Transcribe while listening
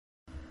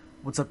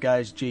What's up,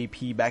 guys?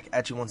 JP back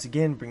at you once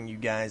again, bringing you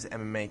guys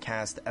MMA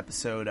Cast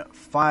episode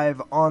 5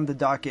 on the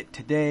docket.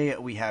 Today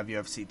we have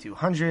UFC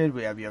 200,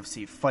 we have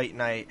UFC Fight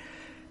Night,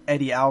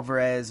 Eddie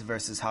Alvarez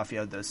versus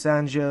Rafael dos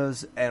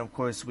Anjos, and of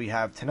course we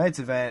have tonight's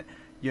event,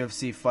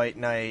 UFC Fight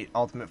Night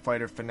Ultimate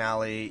Fighter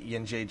Finale,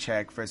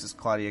 Jędrzejczyk versus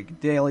Claudia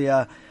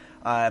Gadelha.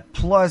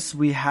 Plus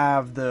we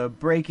have the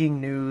breaking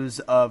news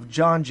of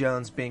Jon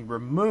Jones being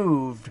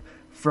removed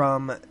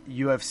from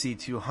UFC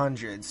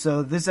 200.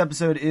 So this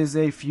episode is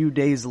a few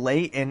days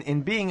late, and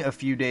in being a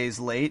few days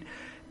late,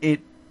 it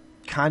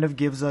kind of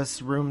gives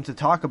us room to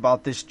talk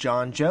about this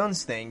Jon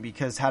Jones thing,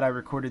 because had I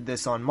recorded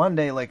this on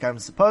Monday like I'm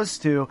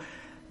supposed to,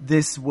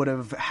 this would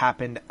have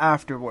happened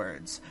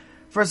afterwards.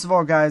 First of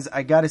all, guys,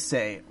 I gotta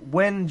say,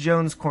 when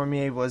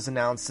Jones-Cormier was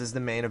announced as the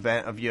main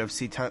event of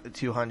UFC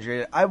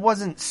 200, I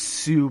wasn't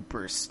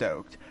super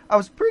stoked. I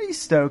was pretty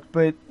stoked,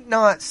 but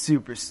not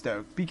super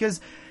stoked,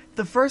 because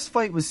the first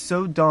fight was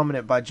so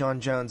dominant by Jon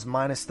Jones,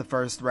 minus the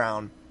first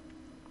round,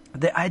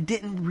 that I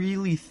didn't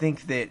really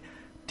think that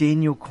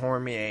Daniel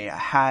Cormier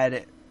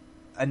had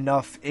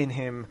enough in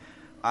him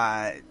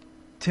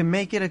to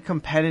make it a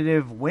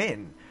competitive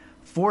win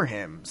for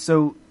him.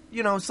 So,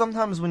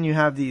 sometimes when you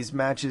have these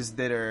matches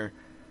that are,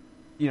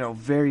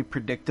 very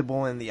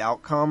predictable in the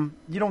outcome,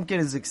 you don't get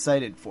as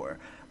excited for.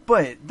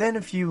 But then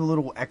a few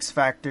little X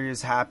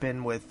factors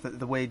happen with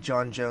the way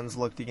Jon Jones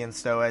looked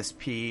against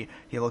OSP.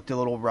 He looked a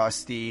little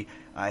rusty.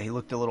 He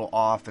looked a little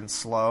off and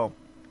slow.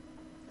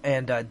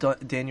 And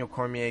Daniel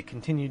Cormier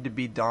continued to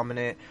be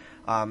dominant.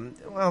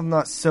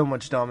 Not so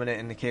much dominant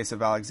in the case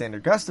of Alexander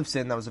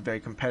Gustafsson. That was a very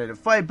competitive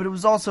fight, but it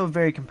was also a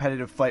very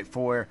competitive fight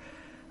for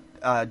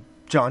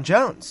Jon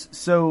Jones.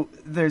 So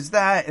there's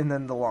that, and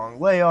then the long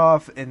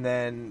layoff, and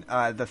then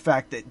the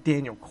fact that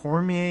Daniel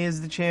Cormier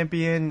is the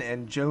champion,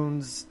 and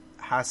Jones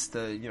has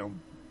to,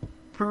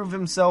 prove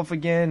himself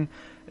again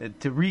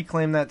to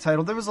reclaim that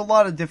title. There was a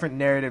lot of different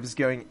narratives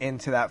going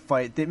into that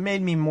fight that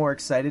made me more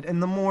excited,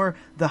 and the more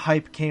the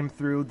hype came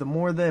through, the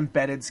more the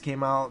embeddeds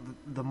came out,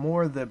 the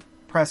more the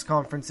press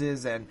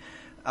conferences and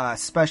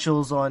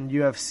specials on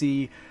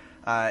UFC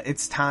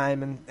It's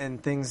Time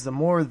and things, the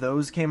more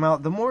those came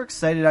out, the more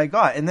excited I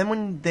got. And then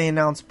when they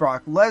announced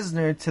Brock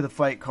Lesnar to the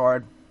fight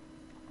card,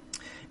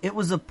 it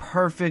was a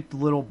perfect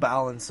little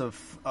balance of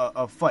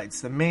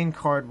fights. The main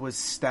card was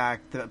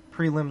stacked, the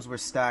prelims were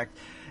stacked,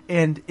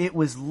 and it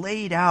was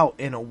laid out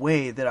in a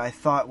way that I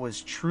thought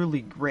was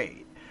truly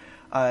great.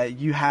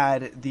 You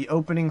had the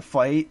opening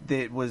fight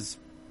that was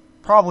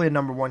probably a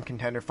number one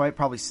contender fight,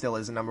 probably still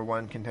is a number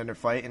one contender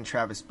fight, in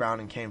Travis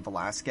Browne and Cain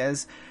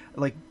Velasquez.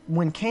 Like,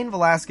 when Cain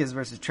Velasquez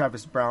versus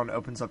Travis Browne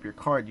opens up your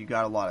card, you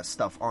got a lot of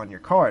stuff on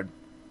your card,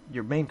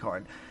 your main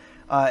card.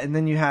 And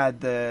then you had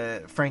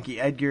the Frankie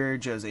Edgar,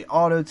 Jose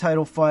Aldo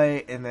title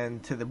fight, and then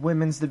to the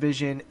women's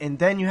division. And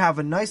then you have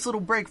a nice little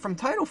break from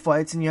title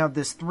fights, and you have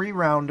this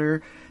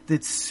 3-rounder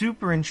that's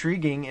super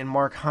intriguing in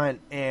Mark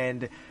Hunt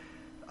and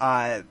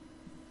Brock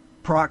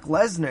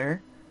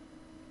Lesnar.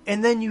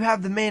 And then you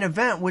have the main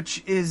event,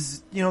 which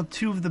is,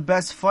 two of the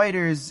best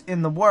fighters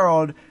in the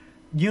world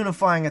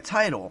unifying a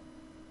title.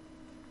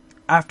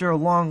 After a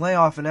long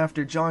layoff, and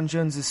after Jon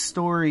Jones'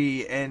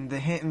 story and the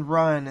hit and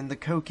run and the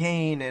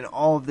cocaine and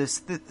all of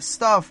this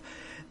stuff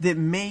that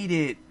made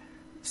it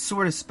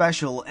sort of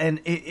special,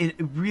 and it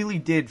really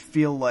did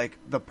feel like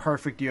the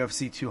perfect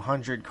UFC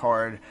 200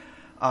 card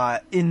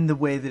in the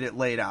way that it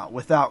laid out,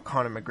 without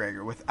Conor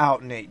McGregor,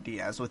 without Nate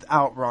Diaz,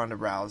 without Ronda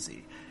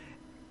Rousey.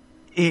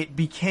 It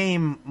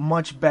became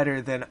much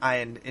better than I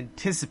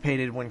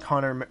anticipated when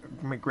Conor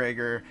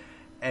McGregor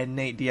and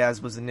Nate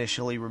Diaz was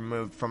initially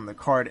removed from the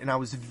card, and I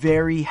was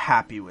very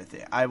happy with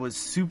it. I was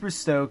super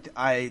stoked.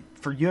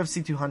 For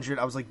UFC 200,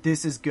 I was like,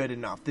 this is good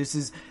enough. This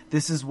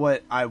is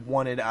what I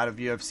wanted out of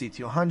UFC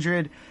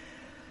 200.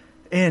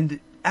 And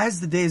as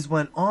the days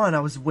went on, I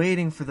was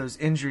waiting for those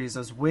injuries.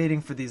 I was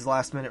waiting for these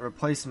last-minute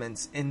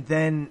replacements, and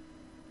then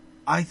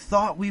I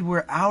thought we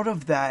were out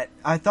of that.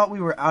 I thought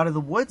we were out of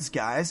the woods,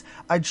 guys.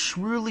 I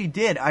truly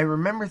did. I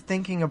remember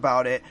thinking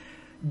about it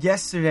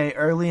yesterday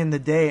early in the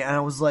day, and I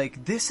was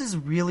like, this is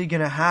really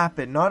going to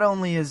happen. Not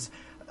only is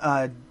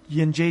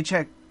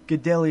Jędrzejczyk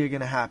Gadelha going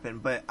to happen,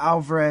 but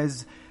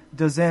Alvarez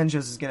dos Anjos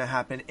is going to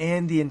happen,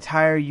 and the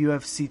entire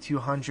UFC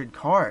 200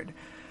 card.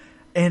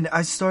 And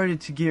I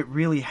started to get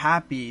really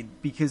happy,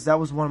 because that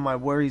was one of my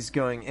worries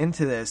going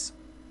into this.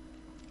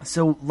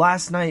 So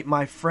last night,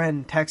 my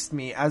friend texted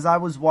me as I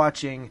was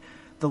watching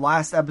the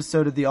last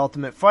episode of The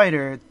Ultimate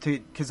Fighter,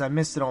 because I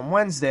missed it on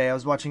Wednesday. I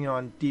was watching it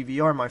on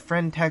DVR. My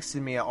friend texted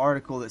me an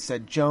article that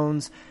said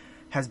Jones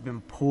has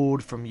been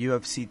pulled from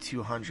UFC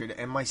 200,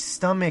 and my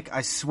stomach,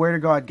 I swear to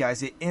God,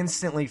 guys, it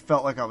instantly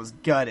felt like I was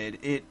gutted.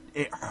 It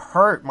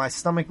hurt. My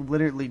stomach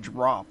literally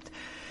dropped,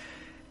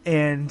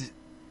 and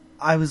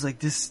I was like,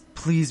 this,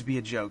 please be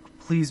a joke.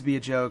 Please be a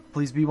joke.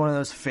 Please be one of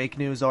those fake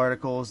news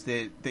articles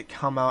that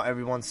come out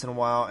every once in a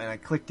while. And I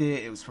clicked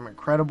it. It was from a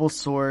credible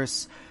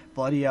source,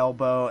 Bloody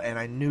Elbow, and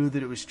I knew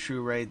that it was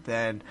true right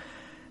then.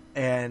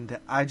 And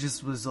I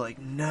just was like,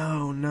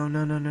 no.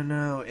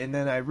 And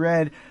then I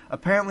read,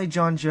 apparently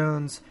Jon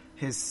Jones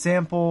his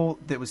sample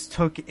that was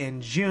took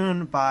in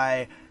June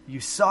by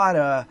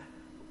USADA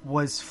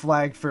was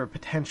flagged for a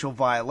potential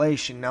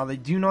violation. Now, they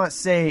do not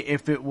say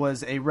if it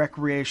was a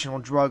recreational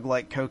drug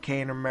like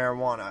cocaine or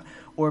marijuana,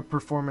 or a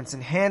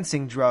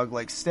performance-enhancing drug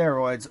like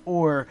steroids,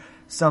 or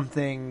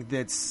something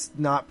that's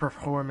not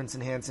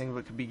performance-enhancing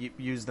but could be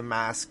used to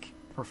mask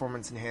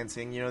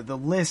performance-enhancing. You know, the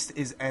list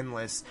is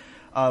endless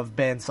of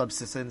banned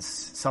substances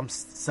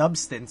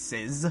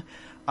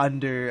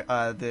under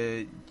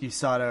the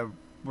USADA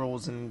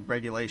rules and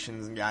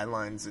regulations and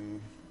guidelines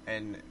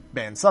and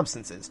banned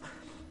substances.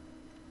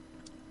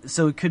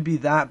 So it could be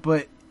that,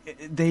 but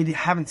they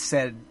haven't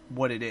said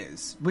what it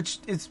is, which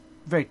is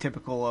very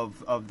typical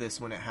of this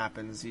when it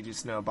happens. You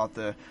just know about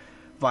the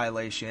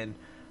violation.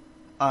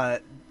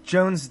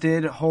 Jones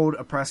did hold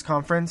a press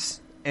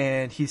conference,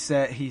 and he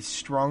said he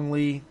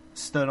strongly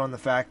stood on the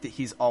fact that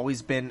he's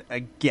always been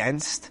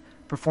against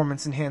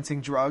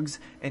performance-enhancing drugs,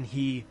 and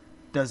he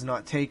does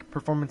not take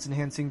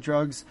performance-enhancing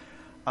drugs.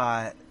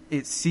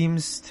 It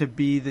seems to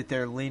be that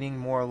they're leaning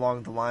more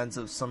along the lines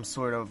of some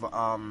sort of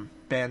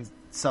banned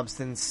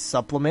substance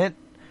supplement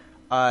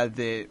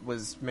that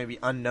was maybe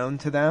unknown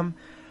to them.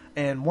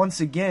 And once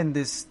again,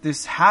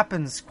 this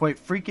happens quite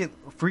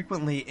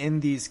frequently in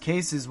these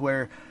cases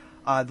where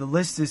the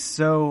list is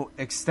so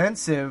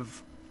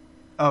extensive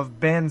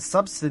of banned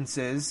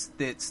substances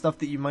that stuff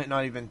that you might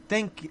not even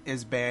think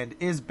is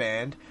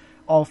banned,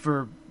 all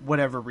for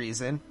whatever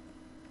reason.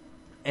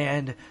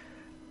 And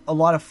a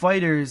lot of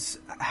fighters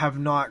have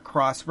not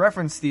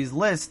cross-referenced these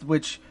lists,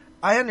 which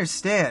I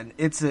understand.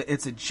 It's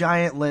a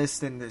giant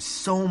list, and there's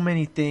so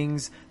many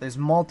things. There's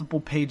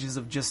multiple pages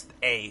of just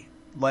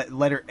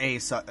letter A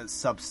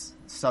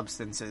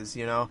substances,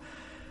 you know.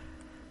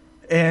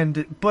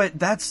 But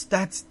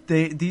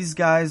these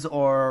guys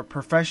are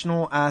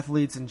professional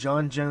athletes. In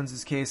John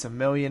Jones's case, a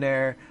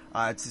millionaire.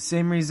 It's the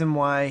same reason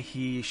why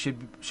he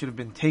should have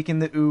been taking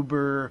the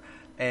Uber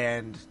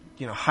and,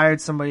 you know,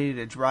 hired somebody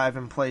to drive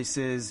him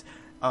places.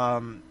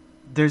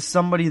 There's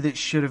somebody that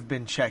should have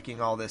been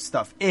checking all this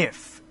stuff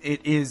if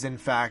it is in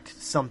fact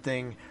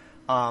something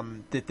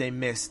that they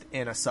missed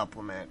in a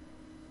supplement.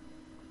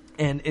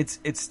 And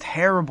it's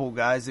terrible,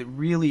 guys. It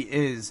really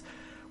is.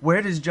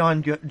 Where does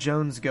John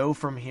Jones go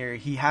from here?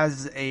 He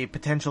has a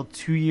potential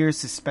 2-year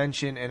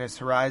suspension in his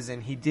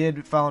horizon. He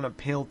did file an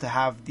appeal to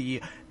have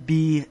the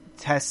B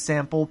test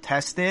sample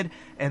tested,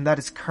 and that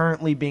is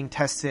currently being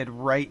tested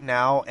right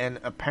now, and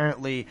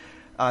apparently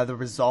the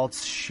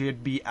results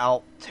should be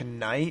out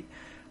tonight.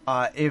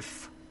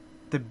 If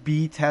the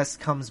B test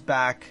comes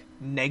back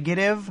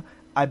negative,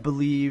 I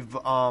believe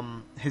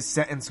his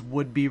sentence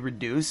would be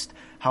reduced.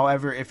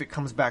 However, if it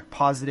comes back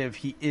positive,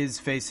 he is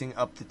facing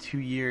up to 2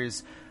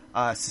 years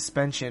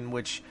suspension,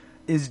 which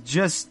is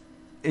just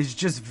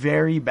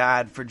very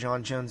bad for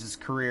John Jones's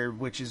career,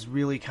 which is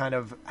really kind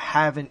of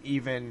haven't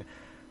even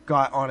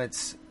got on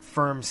its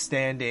firm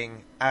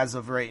standing as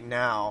of right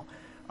now.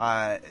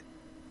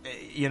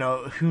 You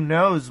know, who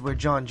knows where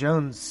John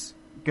Jones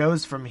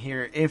goes from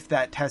here if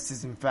that test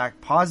is in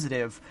fact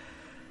positive.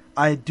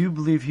 I do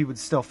believe he would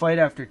still fight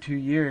after 2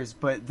 years,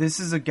 but this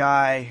is a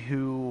guy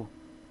who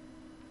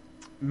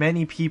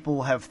many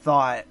people have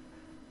thought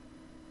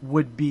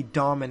would be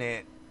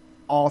dominant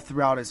all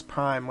throughout his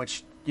prime,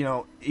 which, you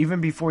know,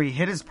 even before he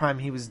hit his prime,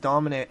 he was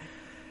dominant,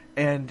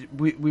 and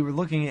we were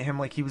looking at him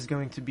like he was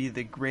going to be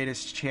the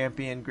greatest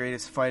champion,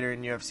 greatest fighter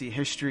in UFC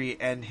history,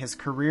 and his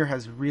career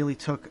has really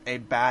took a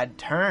bad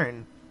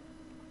turn,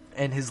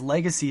 and his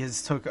legacy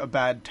has took a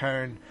bad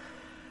turn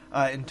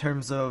in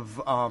terms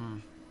of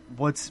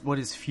what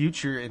his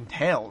future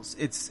entails.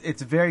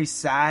 It's very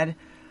sad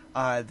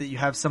that you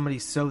have somebody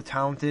so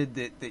talented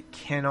that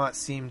cannot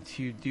seem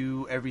to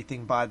do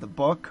everything by the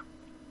book.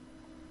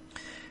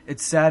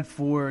 It's sad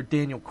for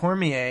Daniel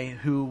Cormier,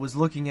 who was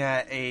looking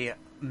at a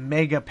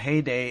mega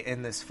payday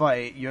in this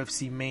fight,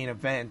 UFC main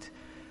event,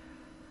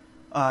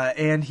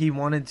 and he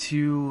wanted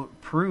to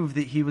prove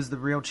that he was the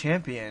real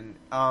champion.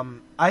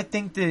 I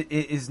think that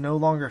it is no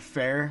longer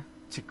fair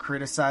to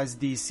criticize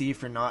DC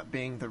for not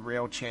being the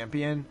real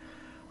champion,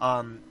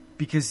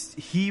 because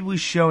he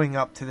was showing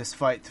up to this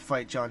fight to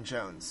fight John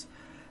Jones,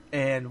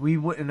 and we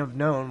wouldn't have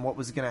known what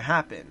was going to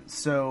happen.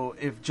 So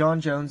if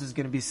John Jones is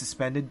going to be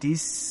suspended,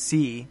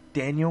 DC,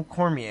 Daniel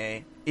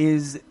Cormier,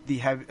 is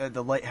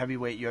the light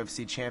heavyweight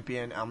UFC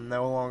champion. I'm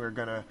no longer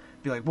going to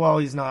be like, well,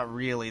 he's not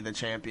really the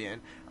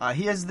champion.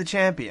 He is the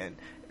champion.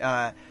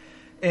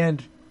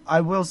 And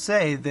I will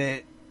say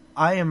that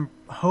I am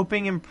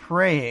hoping and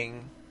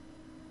praying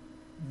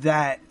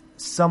that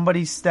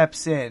somebody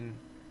steps in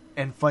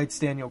and fights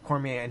Daniel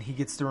Cormier and he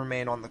gets to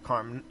remain on the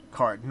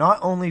card. Not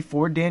only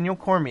for Daniel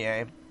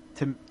Cormier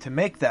to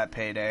make that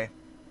payday,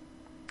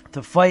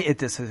 to fight at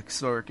this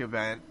historic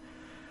event,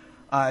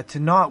 to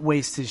not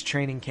waste his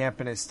training camp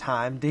and his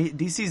time.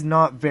 DC's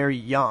not very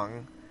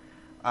young.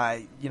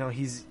 You know,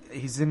 he's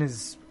in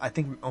his, I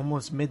think,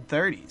 almost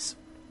mid-30s.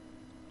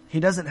 He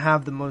doesn't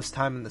have the most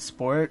time in the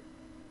sport,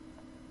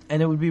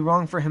 and it would be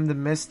wrong for him to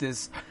miss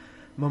this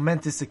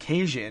momentous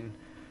occasion.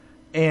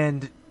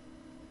 And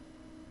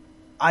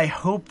I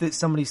hope that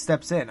somebody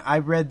steps in. I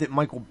read that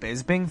Michael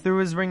Bisping threw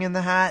his ring in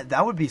the hat.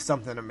 That would be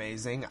something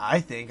amazing. I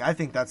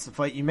think that's the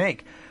fight you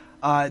make.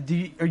 Are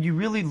you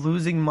really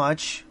losing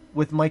much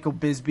with Michael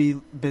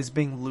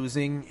Bisping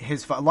losing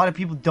his fight? A lot of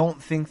people don't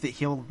think that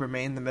he'll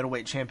remain the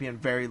middleweight champion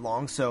very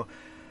long. So,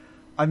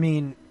 I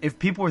mean, if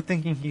people were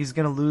thinking he's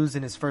going to lose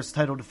in his first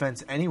title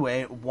defense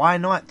anyway, why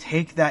not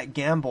take that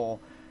gamble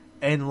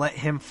and let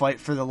him fight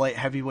for the light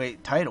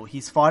heavyweight title?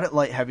 He's fought at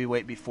light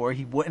heavyweight before.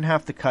 He wouldn't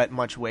have to cut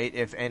much weight,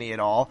 if any at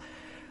all.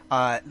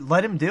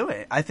 Let him do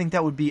it. I think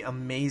that would be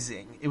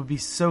amazing. It would be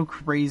so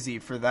crazy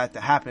for that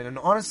to happen. And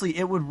honestly,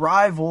 it would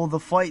rival the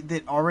fight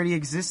that already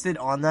existed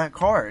on that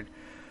card.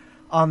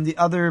 The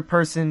other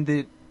person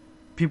that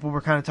people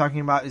were kind of talking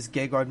about is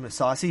Gegard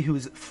Mousasi, who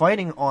is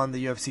fighting on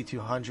the UFC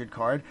 200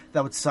 card.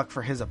 That would suck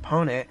for his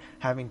opponent,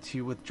 having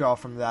to withdraw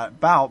from that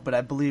bout, but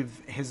I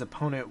believe his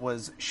opponent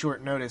was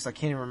short notice. I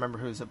can't even remember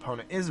who his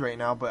opponent is right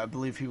now, but I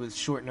believe he was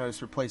short notice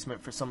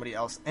replacement for somebody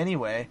else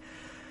anyway.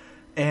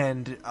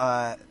 And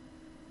I'm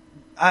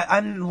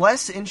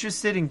less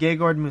interested in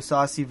Gegard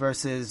Mousasi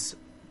versus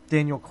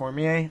Daniel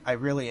Cormier. I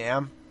really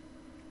am.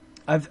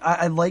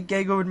 I like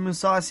Gegard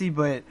Mousasi,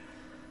 but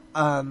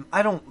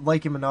I don't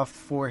like him enough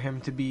for him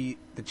to be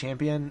the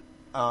champion.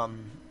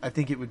 I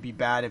think it would be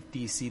bad if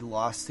DC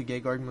lost to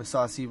Gegard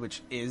Mousasi,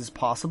 which is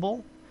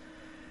possible.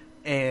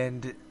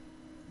 And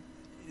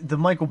the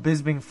Michael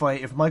Bisping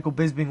fight, if Michael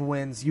Bisping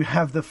wins, you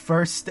have the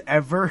first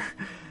ever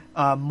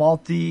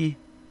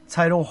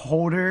multi-title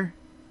holder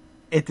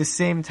at the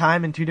same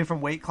time in two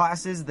different weight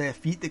classes. The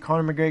feat that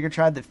Conor McGregor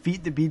tried, the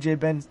feat that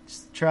BJ Penn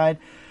tried.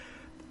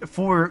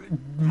 For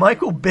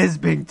Michael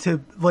Bisping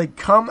to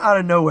come out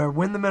of nowhere,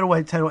 win the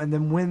middleweight title, and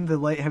then win the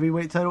light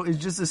heavyweight title is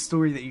just a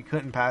story that you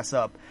couldn't pass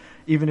up,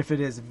 even if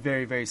it is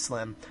very, very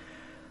slim.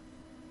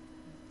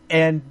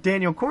 And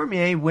Daniel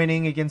Cormier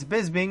winning against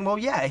Bisping, well,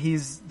 yeah,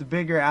 he's the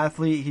bigger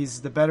athlete,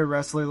 he's the better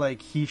wrestler,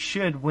 he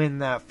should win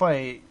that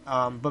fight.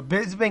 But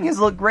Bisping has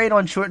looked great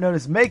on short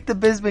notice. Make the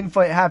Bisping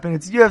fight happen.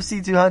 It's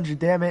UFC 200,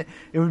 damn it.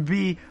 It would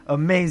be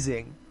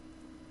amazing.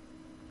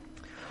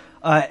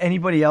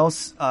 Anybody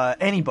else?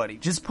 Anybody.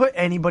 Just put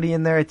anybody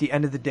in there at the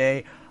end of the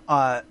day.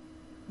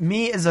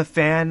 Me as a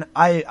fan,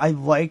 I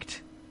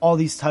liked all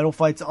these title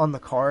fights on the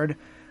card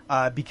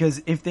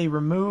because if they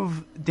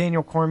remove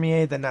Daniel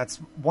Cormier, then that's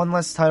one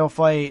less title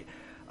fight.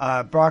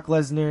 Brock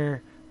Lesnar,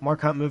 Mark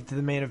Hunt moved to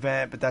the main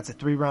event, but that's a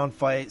 3-round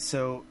fight.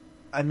 So,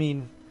 I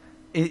mean,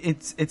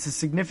 it's a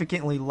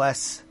significantly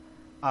less,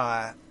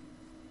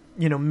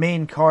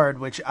 main card,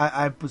 which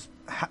I was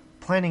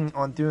planning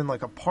on doing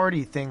a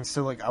party thing,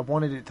 so I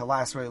wanted it to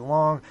last really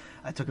long.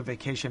 I took a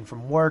vacation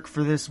from work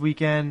for this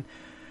weekend.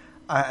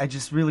 I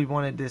just really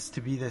wanted this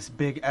to be this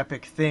big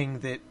epic thing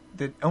that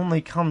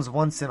only comes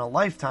once in a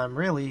lifetime,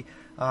 really,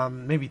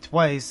 maybe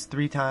twice,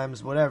 3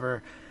 times,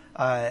 whatever,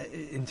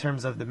 in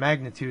terms of the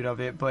magnitude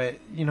of it. But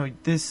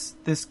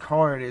this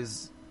card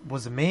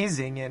was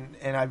amazing,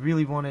 and I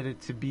really wanted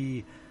it to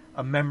be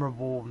a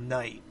memorable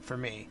night for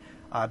me,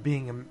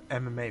 being an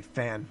MMA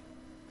fan.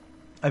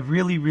 I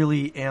really,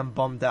 really am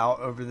bummed out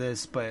over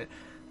this, but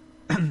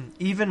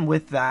even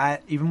with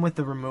that, even with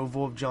the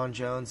removal of Jon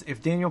Jones,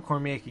 if Daniel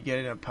Cormier could get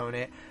an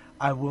opponent,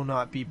 I will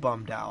not be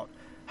bummed out.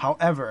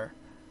 However,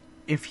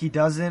 if he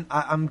doesn't,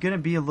 I'm going to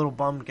be a little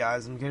bummed,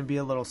 guys. I'm going to be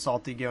a little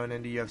salty going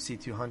into UFC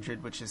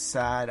 200, which is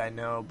sad, I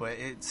know, but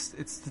it's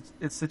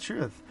the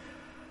truth.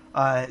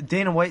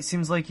 Dana White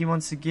seems like he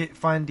wants to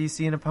find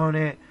DC an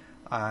opponent.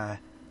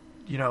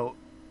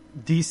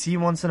 DC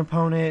wants an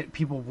opponent.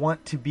 People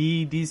want to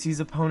be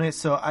DC's opponent.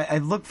 So I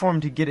look for him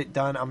to get it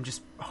done. I'm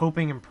just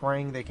hoping and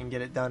praying they can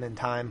get it done in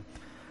time.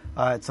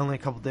 It's only a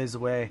couple days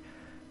away.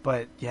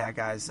 But yeah,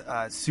 guys,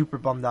 super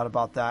bummed out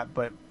about that.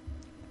 But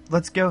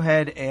let's go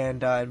ahead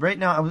and right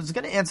now I was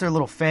going to answer a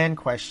little fan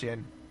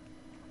question.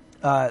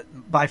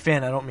 By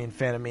fan, I don't mean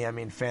fan of me. I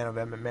mean fan of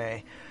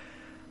MMA.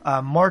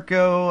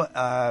 Marco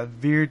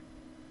Virtanen.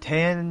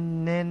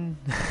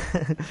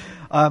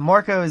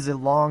 Marco is a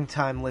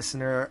longtime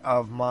listener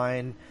of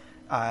mine,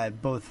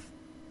 both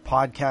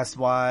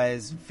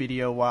podcast-wise,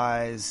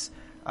 video-wise,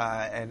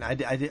 and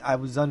I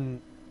was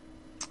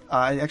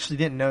I actually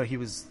didn't know he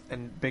was a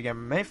big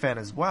MMA fan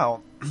as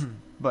well,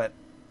 but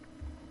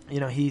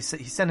he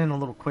sent in a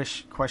little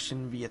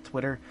question via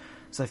Twitter,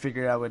 so I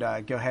figured I would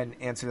go ahead and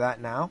answer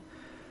that now.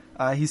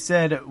 He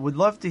said, "Would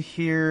love to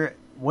hear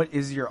what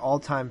is your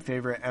all-time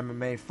favorite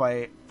MMA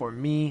fight. For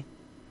me,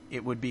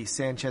 it would be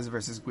Sanchez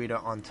versus Guida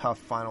on TUF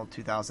Final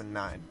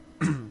 2009.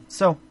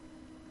 So,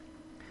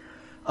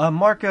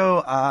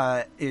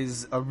 Marco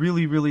is a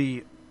really,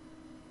 really,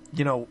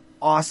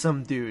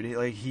 awesome dude.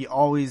 He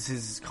always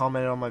has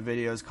commented on my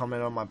videos,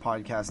 commented on my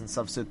podcast and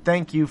stuff. So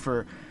thank you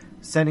for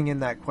sending in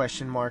that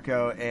question,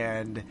 Marco,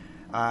 and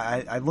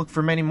I look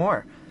for many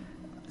more.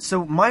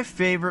 So my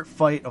favorite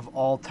fight of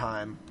all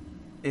time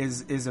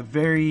is a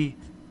very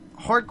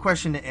hard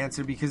question to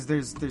answer because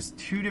there's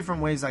 2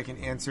 different ways I can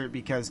answer it,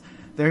 because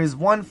there is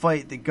one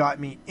fight that got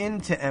me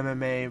into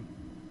MMA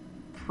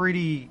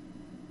pretty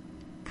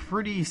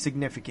pretty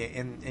significant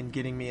in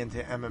getting me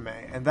into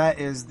MMA, and that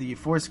is the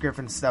Forrest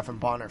Griffin-Stephan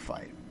Bonner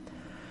fight.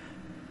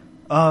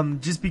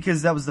 Just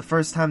because that was the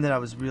first time that I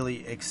was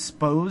really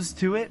exposed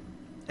to it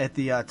at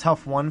the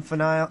TUF 1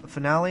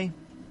 finale.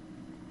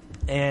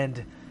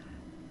 And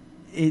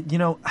it,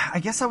 I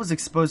guess I was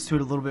exposed to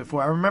it a little bit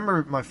before. I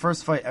remember my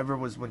first fight ever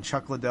was when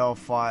Chuck Liddell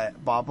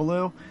fought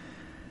Babalu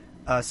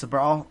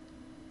Sabral.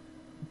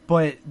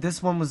 But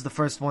this one was the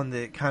first one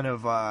that kind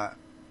of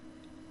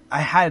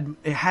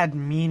it had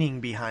meaning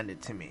behind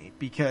it to me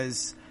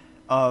because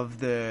of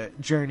the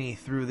journey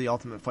through the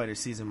Ultimate Fighter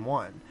Season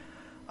 1.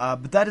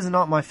 But that is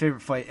not my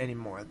favorite fight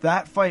anymore.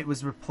 That fight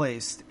was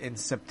replaced in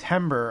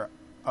September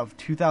of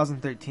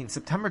 2013,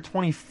 September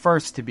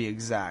 21st to be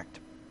exact.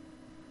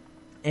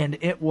 And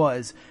it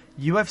was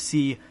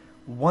UFC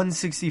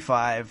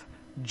 165,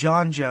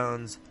 John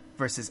Jones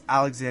versus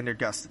Alexander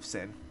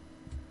Gustafsson.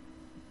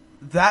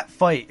 That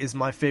fight is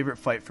my favorite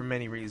fight for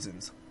many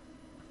reasons.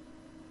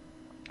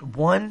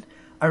 One,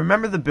 I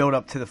remember the build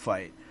up to the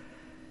fight.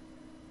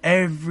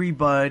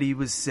 Everybody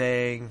was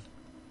saying,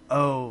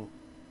 oh,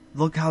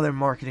 look how they're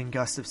marketing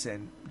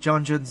Gustafsson.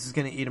 John Jones is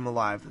going to eat him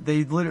alive.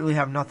 They literally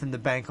have nothing to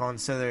bank on,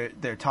 so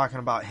they're talking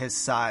about his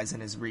size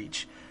and his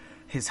reach,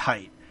 his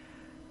height.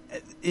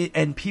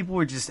 And people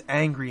were just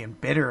angry and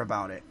bitter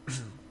about it.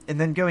 And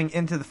then going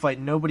into the fight,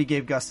 nobody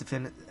gave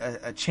Gustafsson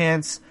a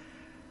chance.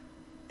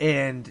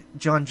 And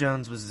John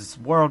Jones was this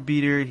world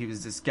beater. He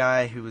was this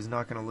guy who was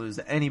not going to lose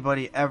to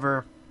anybody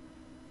ever.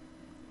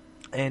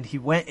 And he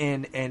went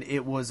in, and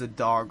it was a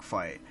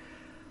dogfight.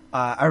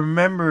 I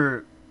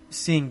remember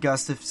seeing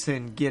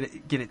Gustafsson get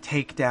a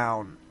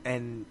takedown,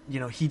 and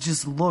he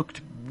just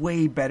looked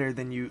way better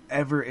than you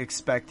ever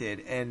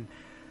expected. And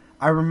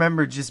I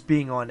remember just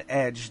being on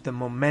edge. The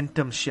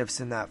momentum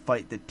shifts in that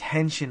fight. The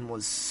tension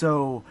was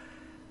so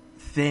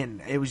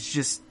thin. It was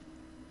just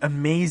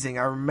amazing.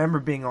 I remember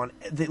being on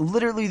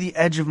literally the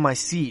edge of my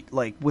seat,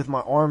 like with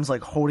my arms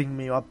like holding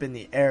me up in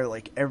the air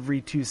like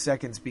every 2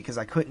 seconds because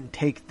I couldn't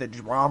take the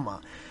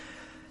drama.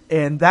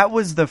 And that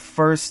was the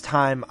first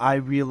time I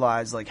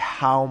realized like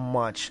how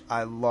much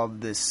I love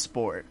this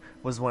sport,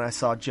 was when I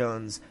saw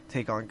Jones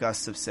take on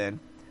Gustafsson.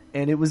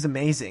 And it was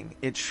amazing.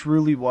 It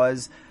truly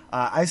was.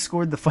 I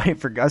scored the fight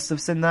for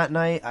Gustafsson that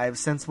night. I have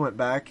since went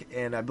back,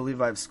 and I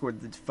believe I've scored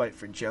the fight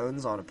for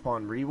Jones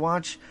upon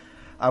rewatch.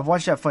 I've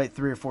watched that fight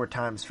 3 or 4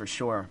 times for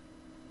sure.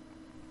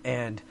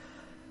 And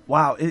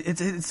wow,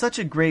 it's such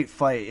a great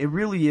fight. It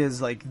really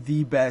is like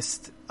the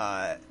best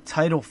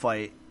title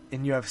fight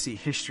in UFC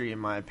history, in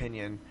my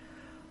opinion.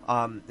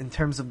 In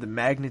terms of the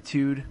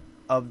magnitude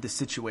of the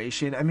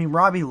situation. I mean,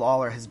 Robbie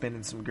Lawler has been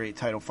in some great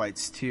title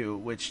fights too,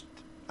 which,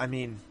 I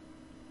mean,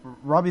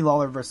 Robbie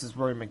Lawler versus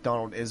Rory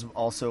McDonald is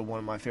also one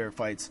of my favorite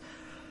fights.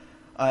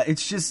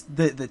 It's just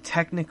the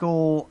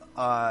technical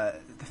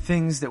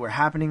things that were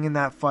happening in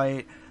that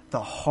fight,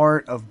 the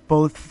heart of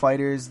both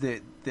fighters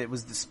that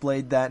was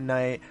displayed that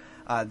night,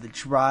 the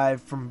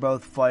drive from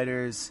both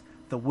fighters,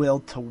 the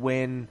will to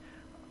win,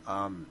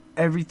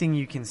 everything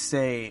you can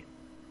say,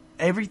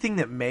 everything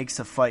that makes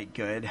a fight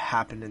good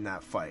happened in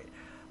that fight.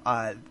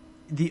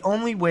 The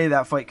only way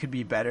that fight could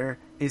be better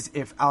is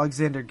if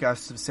Alexander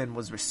Gustafsson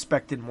was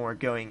respected more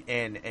going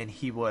in, and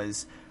he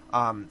was,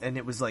 and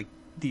it was like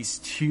these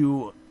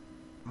two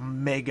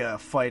mega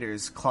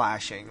fighters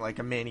clashing, like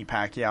a Manny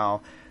Pacquiao,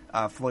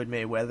 Floyd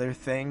Mayweather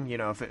thing.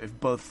 If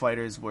both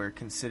fighters were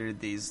considered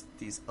these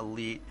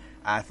elite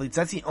athletes,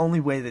 that's the only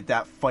way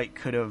that fight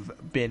could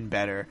have been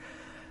better.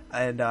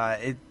 And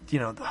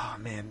oh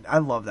man, I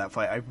love that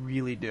fight. I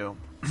really do.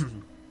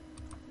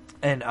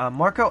 And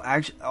Marco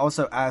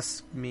also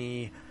asked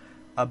me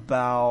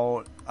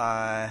about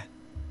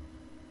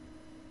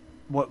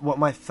what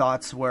my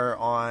thoughts were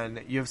on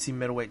UFC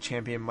middleweight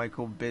champion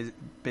Michael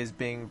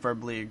Bisping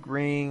verbally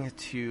agreeing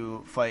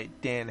to fight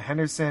Dan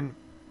Henderson.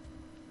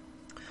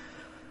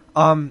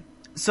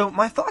 So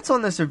my thoughts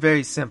on this are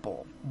very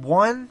simple.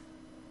 One,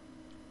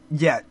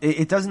 yeah,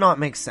 it does not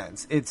make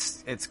sense.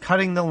 It's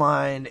cutting the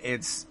line.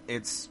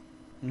 It's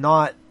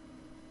not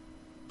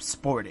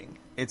sporting.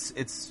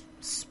 It's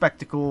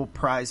spectacle,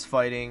 prize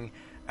fighting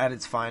at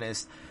its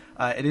finest.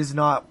 It is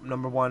not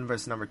number 1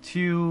 versus number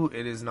 2.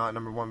 It is not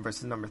number 1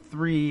 versus number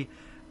 3.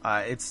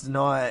 It's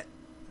not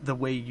the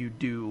way you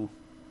do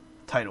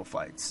title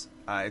fights.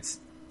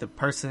 It's the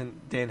person,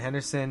 Dan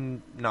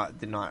Henderson,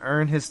 did not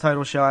earn his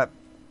title shot.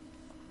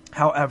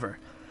 However,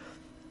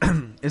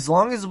 as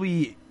long as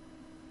we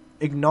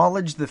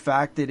acknowledge the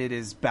fact that it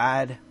is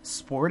bad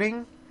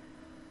sporting,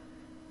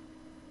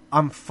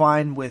 I'm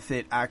fine with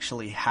it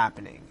actually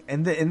happening.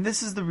 And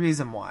this is the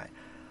reason why.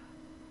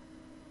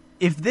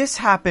 If this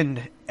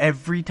happened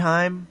every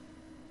time,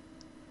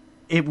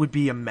 it would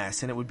be a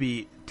mess, and it would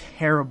be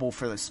terrible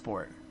for the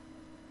sport.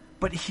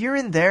 But here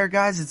and there,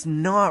 guys, it's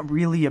not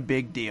really a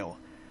big deal.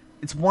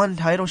 It's one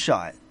title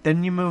shot.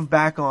 Then you move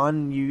back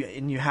on,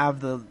 and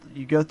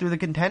you go through the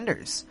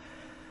contenders.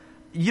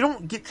 You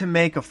don't get to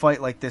make a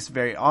fight like this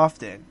very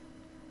often.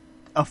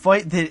 A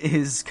fight that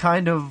has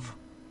kind of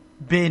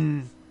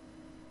been,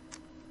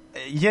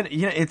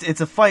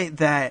 it's a fight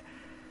that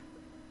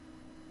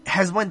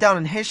has went down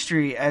in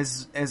history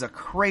as a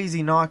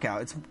crazy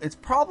knockout. It's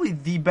probably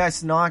the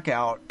best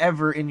knockout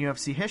ever in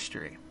UFC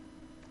history.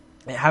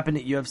 It happened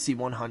at UFC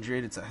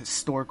 100. It's a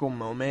historical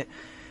moment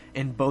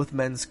in both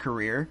men's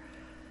career.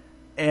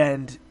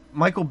 And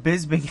Michael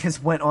Bisping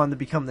has went on to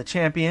become the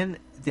champion.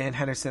 Dan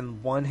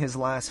Henderson won his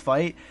last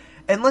fight.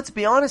 And let's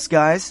be honest,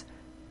 guys.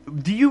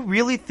 Do you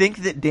really think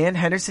that Dan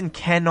Henderson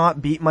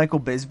cannot beat Michael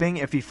Bisping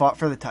if he fought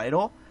for the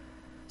title?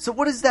 So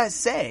what does that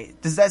say?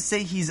 Does that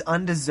say he's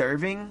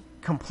undeserving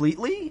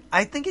completely?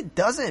 I think it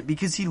doesn't,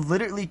 because he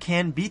literally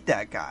can beat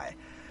that guy.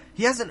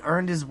 He hasn't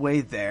earned his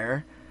way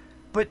there,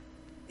 but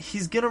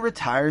he's going to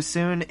retire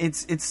soon.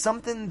 It's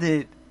something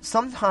that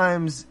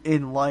sometimes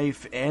in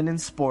life and in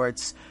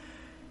sports,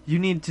 you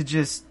need to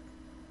just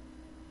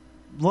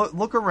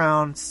look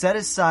around, set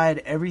aside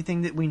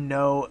everything that we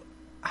know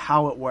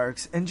how it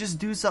works, and just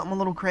do something a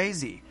little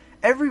crazy.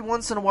 Every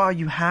once in a while,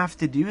 you have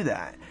to do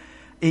that.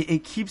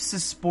 It keeps the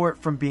sport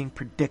from being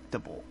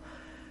predictable.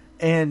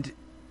 And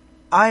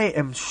I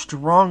am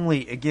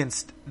strongly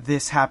against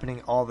this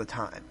happening all the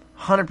time.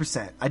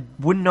 100%. I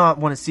would not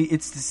want to see.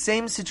 It's the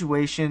same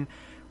situation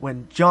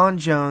when John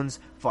Jones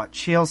fought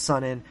Chael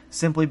Sonnen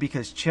simply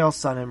because Chael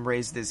Sonnen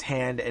raised his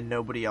hand and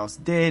nobody else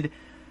did.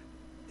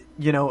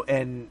 You know,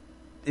 and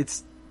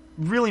it's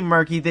really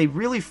murky. They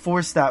really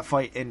forced that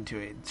fight into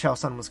it. Chael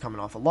Sonnen was coming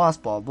off a loss,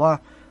 blah, blah.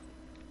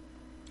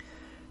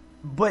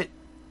 But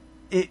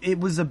it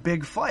was a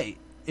big fight.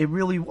 It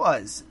really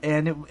was.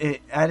 And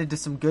it added to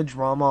some good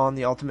drama on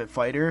The Ultimate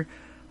Fighter.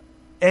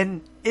 And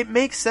it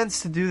makes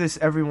sense to do this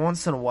every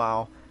once in a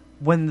while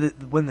when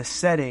the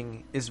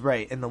setting is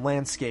right and the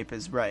landscape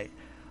is right.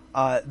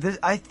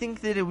 I think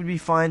that it would be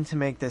fine to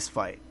make this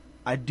fight.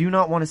 I do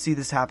not want to see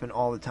this happen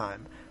all the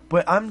time.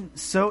 But I'm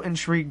so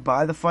intrigued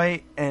by the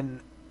fight,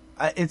 and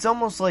it's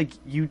almost like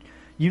you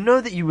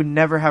know that you would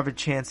never have a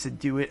chance to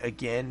do it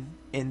again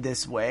in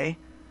this way.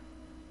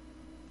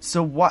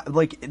 So what?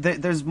 Like,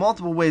 there's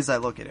multiple ways I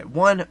look at it.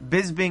 One,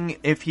 Bisping,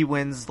 if he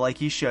wins like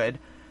he should,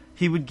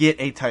 he would get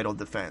a title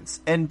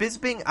defense. And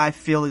Bisping, I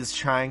feel, is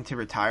trying to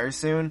retire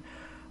soon.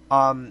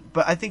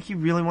 But I think he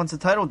really wants a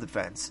title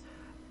defense.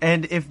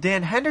 And if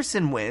Dan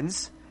Henderson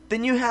wins,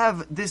 then you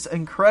have this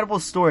incredible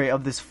story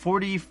of this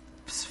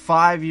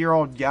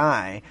 45-year-old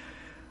guy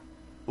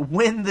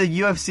win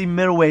the UFC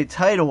middleweight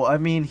title. I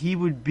mean,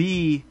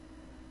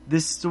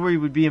 this story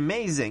would be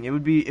amazing. It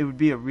would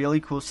be a really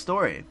cool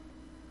story.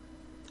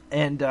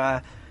 And,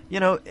 you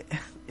know,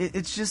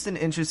 it's just an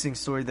interesting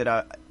story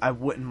that I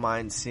wouldn't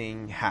mind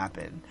seeing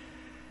happen.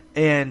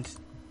 And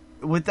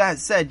with that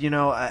said, you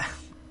know,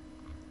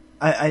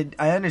 I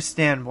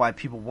understand why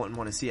people wouldn't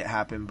want to see it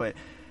happen, but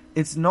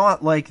it's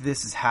not like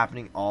this is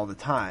happening all the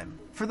time.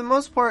 For the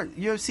most part,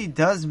 UFC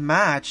does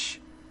match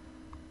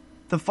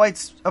the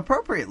fights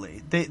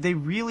appropriately. They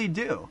really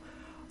do.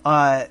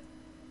 And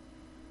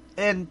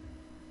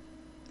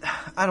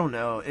I don't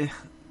know.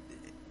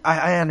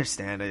 I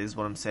understand it is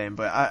what I'm saying,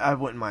 but I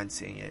wouldn't mind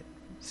seeing it.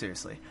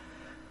 Seriously.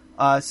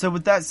 So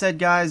with that said,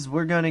 guys,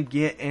 we're going to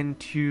get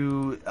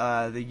into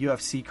the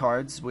UFC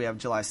cards. We have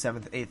July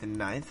 7th, 8th, and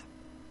 9th.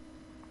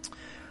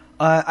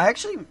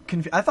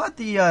 I thought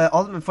the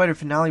Ultimate Fighter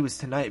finale was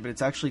tonight, but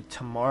it's actually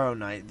tomorrow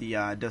night.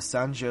 The Dos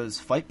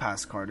Anjos Fight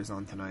Pass card is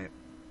on tonight.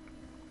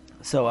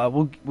 So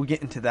we'll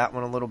get into that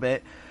one a little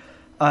bit.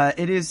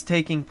 It is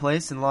taking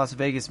place in Las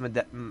Vegas,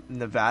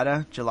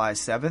 Nevada, July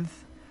 7th.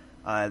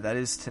 That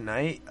is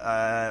tonight.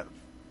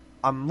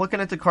 I'm looking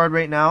at the card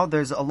right now.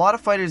 There's a lot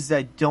of fighters that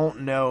I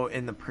don't know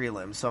in the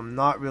prelim, so I'm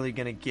not really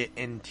going to get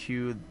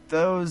into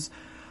those.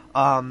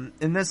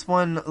 In this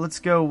one, let's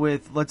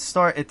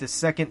start at the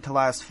second to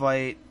last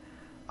fight.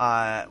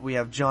 We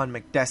have John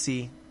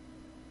McDessie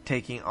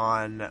taking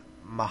on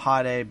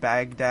Mahade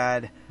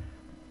Baghdad.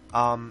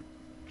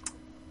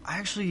 I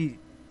actually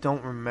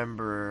don't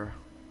remember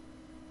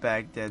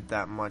Baghdad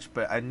that much,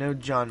 but I know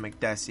John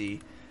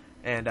McDessie.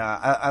 And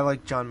I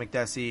like John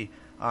McDessie.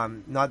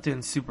 Not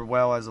doing super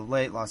well as of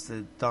late. Lost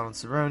to Donald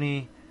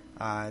Cerrone,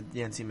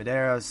 Yancy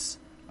Medeiros.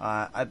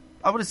 I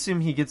would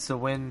assume he gets the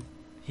win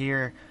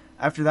here.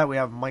 After that, we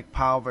have Mike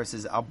Powell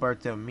versus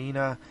Alberto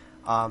Mina.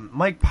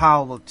 Mike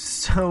Powell looked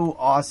so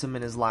awesome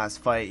in his last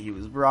fight. He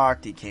was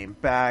rocked. He came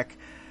back.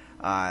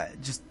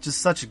 Just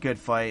such a good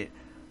fight.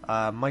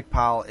 Mike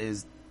Powell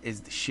is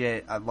the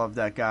shit. I love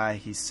that guy.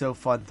 He's so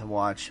fun to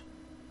watch.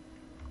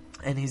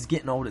 And he's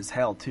getting old as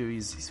hell, too.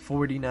 He's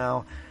 40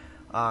 now.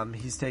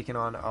 He's taking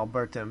on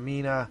Alberto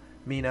Mino,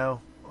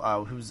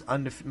 who is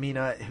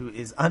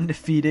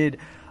undefeated.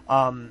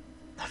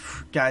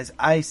 Guys,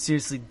 I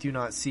seriously do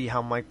not see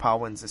how Mike Powell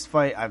wins this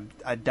fight.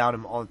 I doubt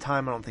him all the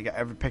time. I don't think I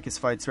ever pick his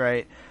fights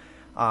right.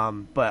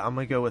 But I'm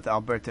going to go with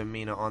Alberto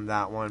Mino on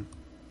that one.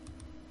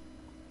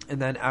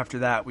 And then after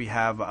that, we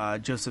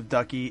have Joseph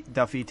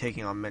Duffy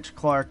taking on Mitch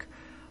Clark.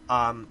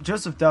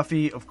 Joseph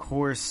Duffy, of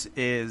course,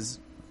 is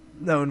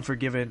known for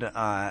giving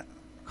Conor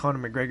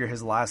McGregor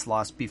his last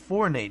loss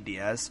before Nate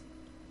Diaz.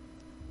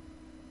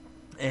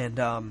 And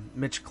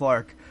Mitch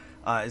Clark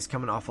is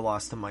coming off a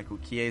loss to Michael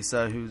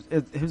Chiesa,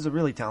 who's a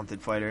really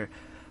talented fighter.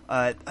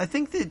 I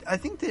think that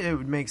it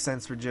would make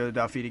sense for Joe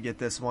Duffy to get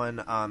this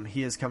one.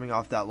 He is coming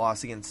off that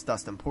loss against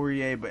Dustin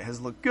Poirier, but has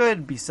looked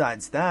good.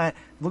 Besides that,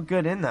 looked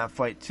good in that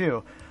fight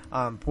too.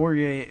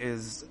 Poirier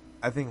is,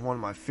 I think, one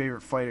of my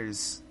favorite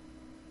fighters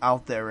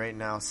out there right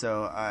now.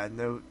 So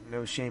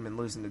no shame in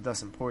losing to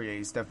Dustin Poirier.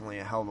 He's definitely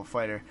a hell of a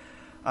fighter.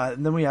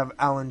 And then we have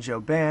Alan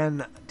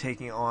Jouban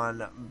taking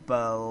on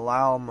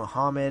Bilal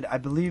Muhammad. I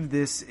believe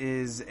this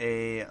is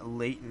a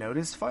late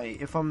notice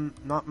fight, if I'm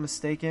not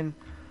mistaken.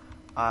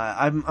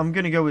 I'm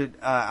going to go with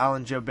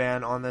Alan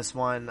Jouban on this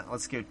one.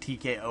 Let's go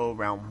TKO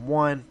round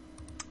 1.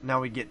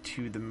 Now we get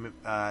to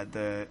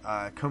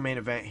the co-main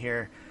event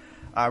here.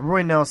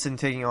 Roy Nelson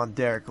taking on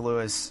Derek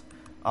Lewis.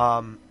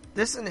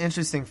 This is an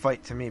interesting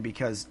fight to me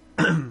because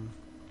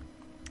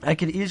I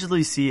could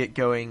easily see it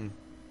going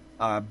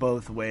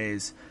both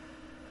ways.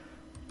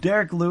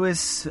 Derek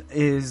Lewis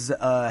is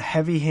a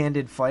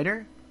heavy-handed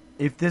fighter.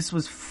 If this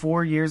was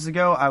 4 years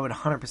ago, I would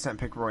 100%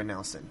 pick Roy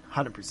Nelson.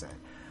 100%.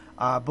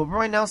 But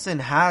Roy Nelson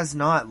has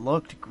not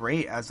looked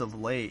great as of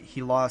late.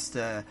 He lost,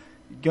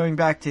 going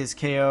back to his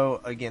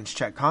KO against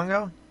Chet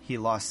Congo, he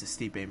lost to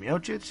Stipe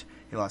Miocic.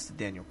 He lost to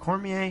Daniel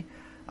Cormier.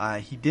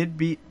 He did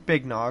beat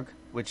Big Nog,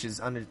 which is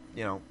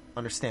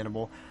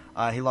understandable.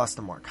 He lost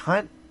to Mark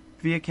Hunt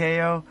via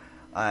KO.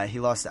 He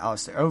lost to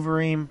Alistair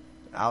Overeem.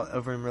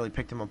 Overeem really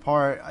picked him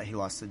apart. He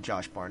lost to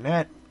Josh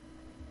Barnett.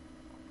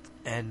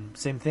 And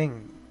same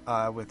thing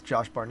with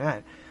Josh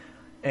Barnett.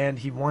 And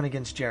he won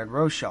against Jared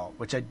Rochelle,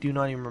 which I do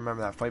not even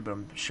remember that fight, but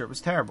I'm sure it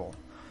was terrible.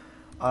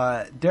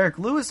 Derek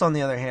Lewis, on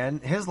the other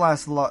hand, his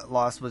last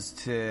loss was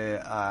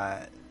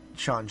to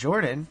Sean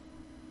Jordan,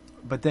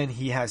 but then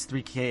he has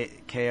 3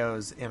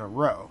 KOs in a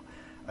row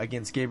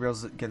against Gabriel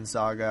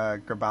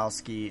Gonzaga,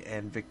 Grabowski,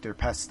 and Victor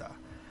Pesta.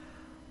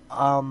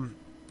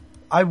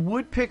 I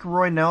would pick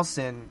Roy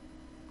Nelson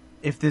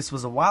if this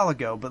was a while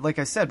ago, but like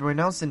I said, Roy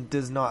Nelson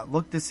does not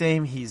look the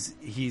same.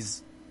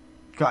 He's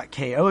got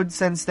KO'd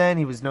since then.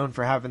 He was known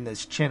for having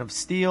this chin of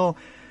steel.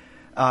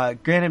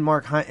 Granted,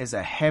 Mark Hunt is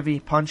a heavy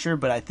puncher,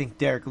 but I think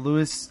Derek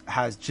Lewis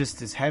has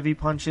just as heavy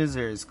punches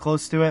or is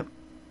close to it.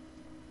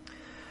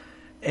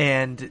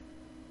 And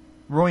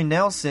Roy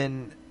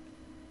Nelson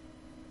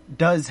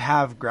does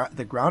have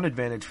the ground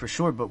advantage for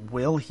sure, but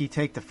will he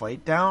take the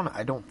fight down?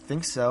 I don't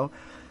think so.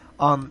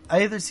 I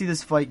either see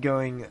this fight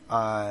going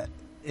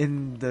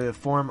in the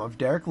form of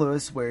Derek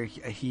Lewis, where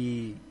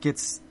he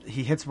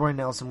hits Roy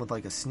Nelson with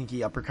like a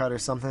sneaky uppercut or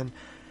something,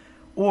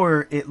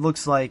 or it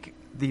looks like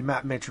the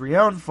Matt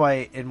Mitrione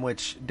fight in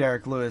which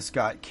Derek Lewis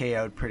got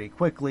KO'd pretty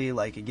quickly,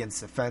 like against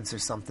the fence or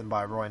something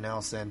by Roy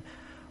Nelson.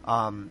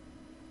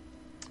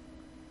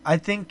 I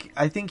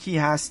think he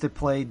has to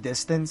play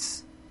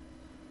distance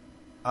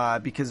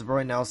because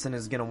Roy Nelson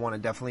is going to want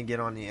to definitely get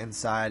on the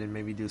inside and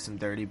maybe do some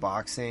dirty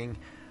boxing.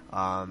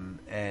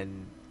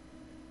 And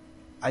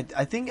I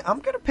think I'm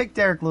going to pick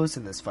Derek Lewis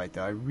in this fight,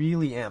 though. I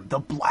really am. The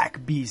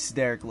Black Beast,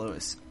 Derek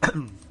Lewis.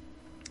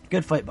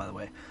 Good fight, by the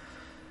way.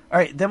 All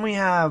right, then we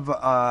have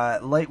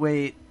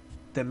lightweight,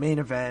 the main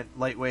event,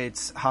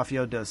 lightweights,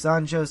 Rafael dos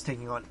Anjos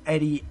taking on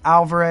Eddie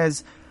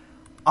Alvarez.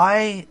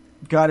 I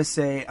got to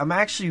say, I'm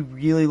actually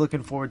really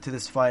looking forward to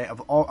this fight.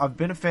 I've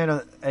been a fan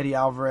of Eddie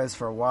Alvarez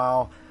for a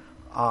while,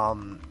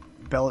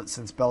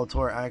 since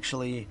Bellator,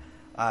 actually.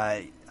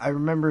 I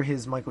remember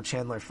his Michael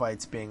Chandler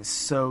fights being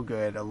so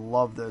good. I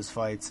love those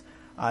fights.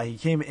 He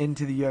came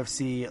into the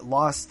UFC,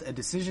 lost a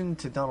decision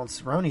to Donald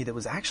Cerrone that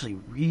was actually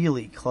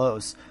really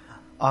close.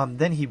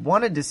 Then he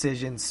won a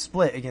decision,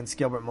 split against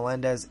Gilbert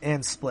Melendez,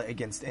 and split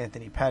against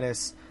Anthony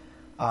Pettis.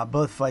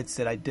 Both fights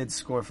that I did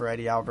score for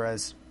Eddie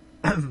Alvarez.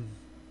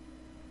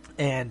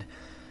 And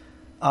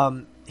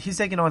he's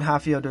taking on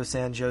Rafael dos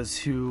Anjos,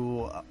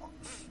 who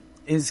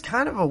is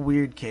kind of a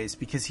weird case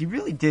because he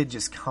really did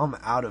just come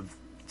out of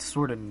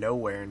sort of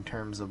nowhere in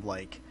terms of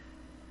like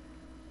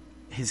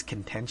his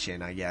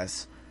contention, I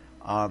guess.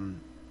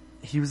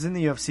 He was in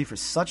the UFC for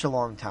such a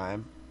long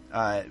time.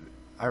 I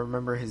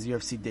remember his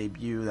UFC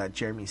debut, that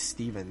Jeremy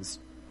Stevens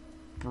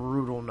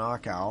brutal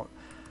knockout,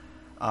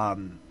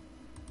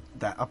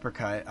 that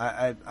uppercut.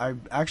 I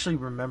actually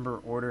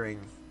remember ordering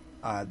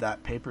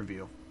that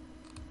pay-per-view.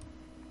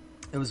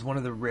 It was one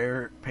of the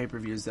rare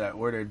pay-per-views that I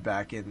ordered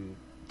back in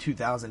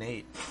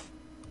 2008.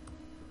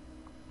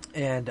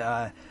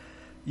 And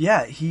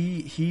yeah,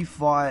 he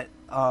fought,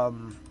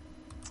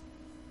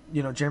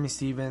 Jeremy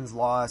Stevens,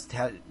 lost,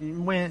 had a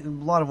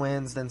lot of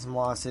wins, then some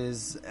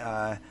losses,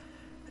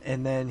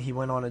 and then he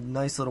went on a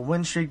nice little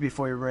win streak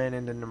before he ran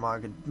into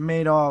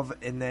Nurmagomedov,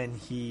 and then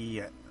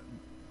he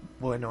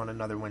went on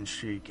another win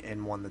streak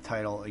and won the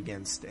title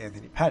against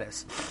Anthony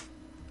Pettis.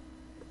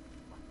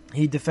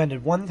 He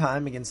defended one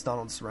time against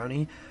Donald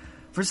Cerrone.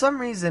 For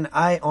some reason,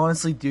 I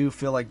honestly do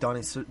feel like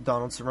Donald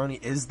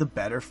Cerrone is the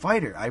better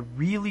fighter. I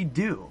really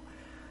do.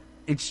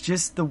 It's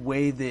just the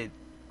way that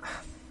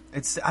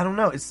it's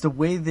the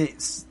way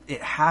that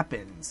it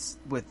happens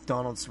with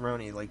Donald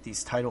Cerrone, like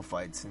these title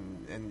fights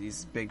and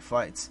these big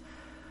fights.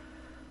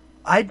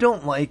 I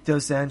don't like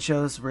Dos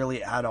Anjos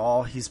really at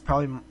all. He's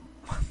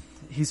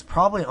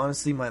probably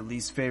honestly my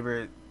least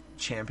favorite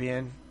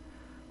champion.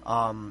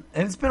 And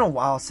it's been a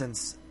while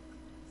since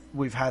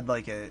we've had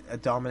like a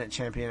dominant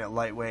champion at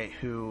lightweight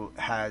who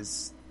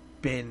has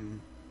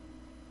been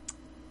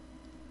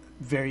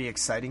very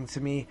exciting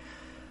to me.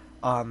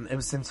 It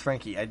was since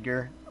Frankie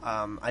Edgar.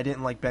 I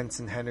didn't like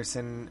Benson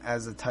Henderson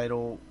as a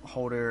title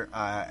holder,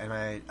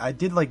 and I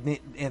did like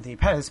Anthony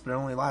Pettis, but it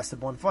only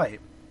lasted one fight.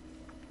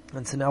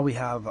 And so now we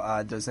have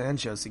Dos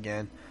Anjos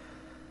again.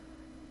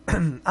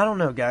 I don't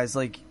know, guys.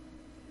 Like,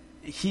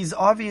 he's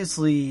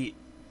obviously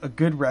a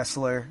good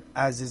wrestler,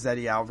 as is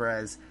Eddie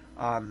Alvarez.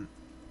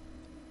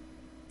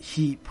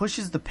 He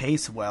pushes the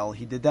pace well.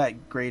 He did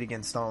that great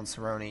against Donald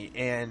Cerrone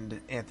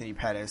and Anthony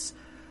Pettis.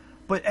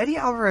 But Eddie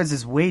Alvarez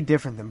is way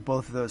different than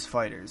both of those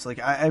fighters. Like,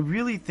 I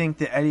really think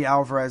that Eddie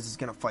Alvarez is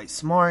going to fight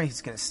smart.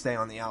 He's going to stay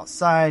on the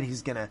outside.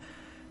 He's going to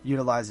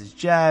utilize his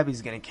jab.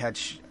 He's going to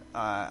catch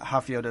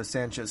Rafael Dos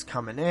Anjos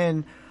coming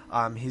in.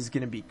 He's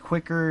going to be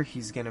quicker.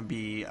 He's going to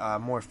be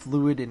more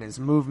fluid in his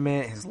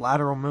movement, his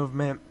lateral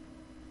movement.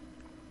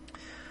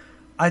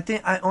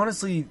 I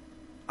honestly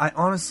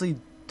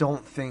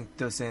don't think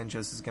Dos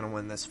Anjos is going to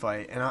win this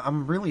fight, and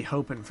I'm really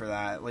hoping for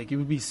that. Like, it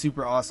would be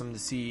super awesome to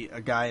see a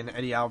guy in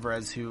Eddie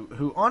Alvarez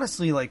who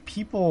honestly, like,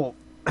 people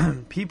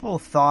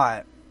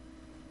thought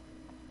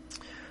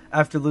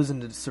after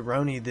losing to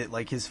Cerrone that,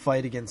 like, his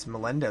fight against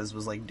Melendez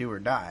was like do or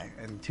die,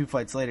 and 2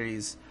 fights later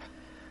he's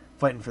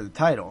fighting for the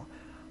title.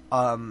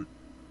 I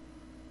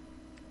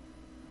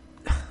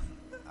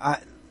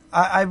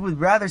would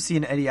rather see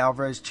an Eddie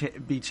Alvarez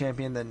be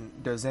champion than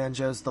Dos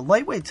Anjos. The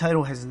lightweight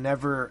title has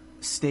never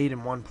stayed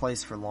in one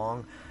place for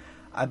long.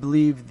 I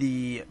believe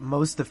the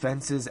most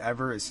defenses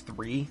ever is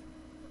 3.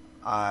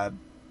 I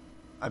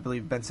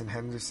believe Benson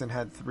Henderson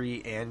had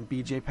 3 and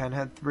BJ Penn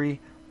had 3.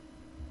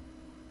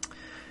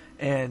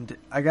 And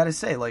I gotta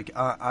say, like,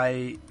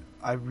 I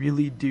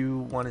really do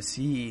want to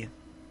see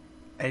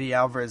Eddie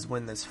Alvarez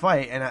win this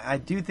fight, and I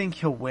do think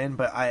he'll win,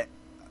 but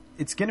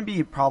it's gonna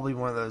be probably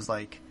one of those,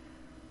 like,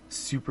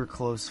 super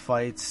close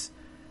fights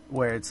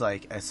where it's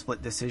like a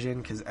split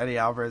decision, because Eddie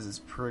Alvarez is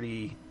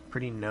pretty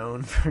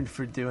known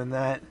for doing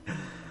that.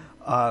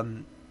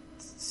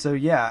 So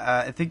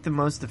yeah, I think the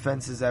most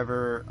defenses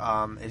ever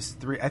is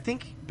 3. I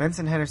think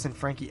Benson Henderson,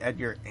 Frankie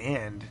Edgar,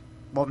 and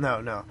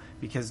no,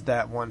 because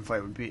that one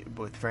fight would be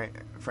with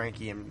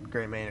Frankie and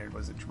Gray Maynard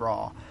was a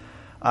draw.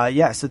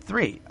 So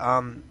 3.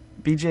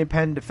 BJ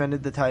Penn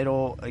defended the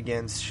title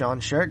against Sean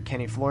Sherk,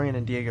 Kenny Florian,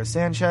 and Diego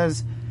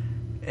Sanchez.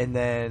 And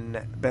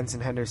then Benson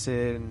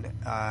Henderson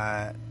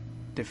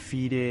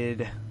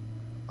defeated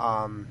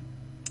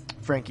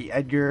Frankie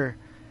Edgar,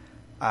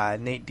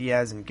 Nate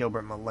Diaz, and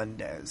Gilbert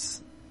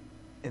Melendez.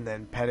 And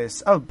then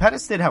Pettis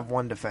did have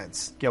 1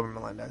 defense, Gilbert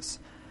Melendez.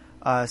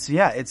 So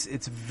yeah,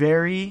 it's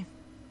very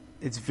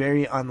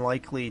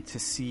unlikely to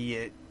see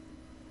it.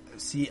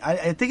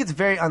 I think it's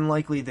very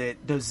unlikely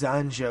that Dos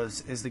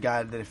Anjos is the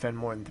guy to defend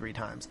more than 3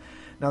 times.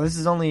 Now, this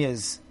is only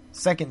his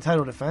 2nd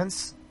title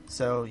defense,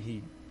 so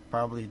he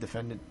probably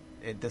defended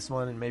this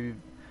one and maybe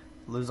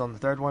lose on the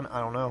 3rd one. I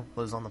don't know.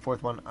 Lose on the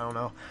 4th one. I don't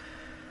know.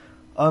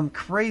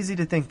 Crazy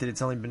to think that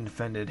it's only been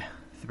defended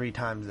 3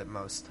 times at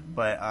most.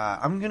 But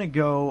I'm going to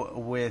go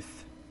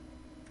with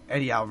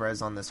Eddie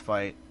Alvarez on this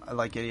fight. I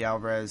like Eddie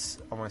Alvarez.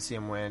 I want to see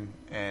him win.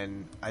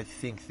 And I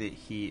think that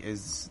he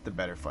is the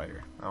better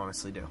fighter. I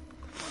honestly do.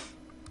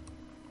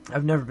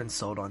 I've never been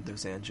sold on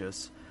Dos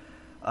Anjos.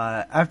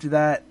 After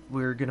that,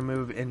 we're going to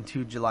move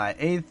into July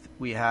 8th.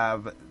 We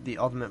have the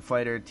Ultimate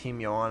Fighter Team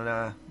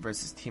Joanna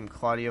versus Team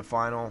Claudia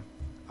final.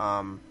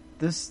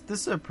 This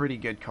is a pretty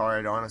good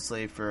card,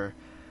 honestly, for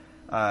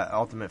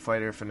Ultimate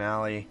Fighter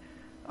finale.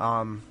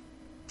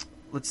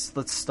 Let's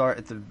start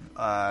at the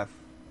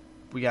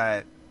we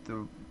got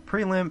the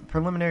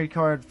preliminary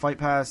card, Fight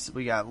Pass.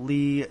 We got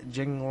Li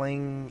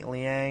Jingling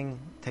Liang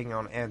taking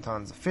on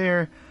Anton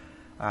Zafir.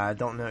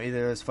 Don't know either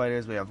of those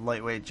fighters. We have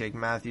lightweight Jake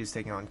Matthews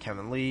taking on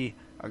Kevin Lee.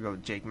 I'll go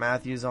with Jake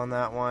Matthews on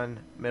that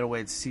one.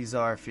 Middleweight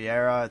Cesar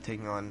Fiera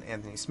taking on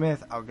Anthony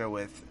Smith. I'll go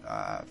with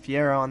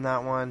Fiera on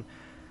that one.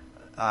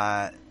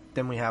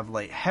 Then we have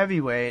light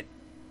heavyweight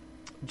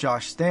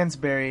Josh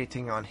Stansberry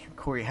taking on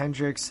Corey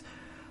Hendricks.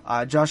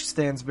 Josh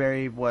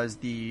Stansberry was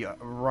the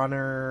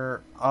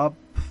runner-up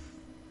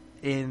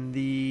in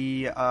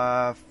the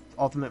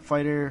Ultimate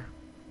Fighter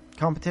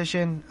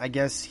competition. I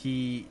guess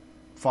he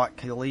fought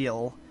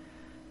Khalil,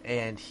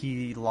 and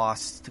he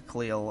lost to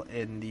Khalil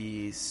in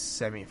the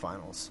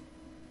semifinals.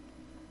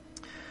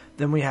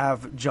 Then we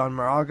have John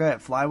Moraga at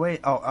flyweight.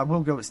 Oh, I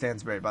will go with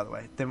Stansberry, by the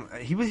way. Then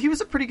he was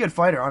a pretty good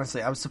fighter,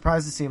 honestly. I was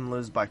surprised to see him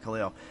lose by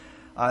Khalil.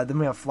 Then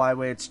we have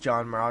flyweights,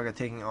 John Moraga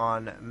taking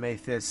on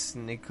Mathis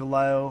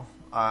Nicolau.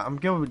 I'm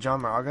going with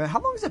John Moraga. How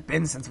long has it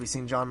been since we've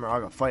seen John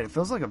Moraga fight? It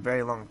feels like a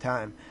very long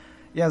time.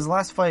 Yeah, his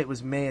last fight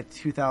was May of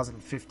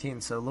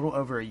 2015, so a little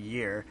over a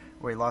year,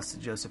 where he lost to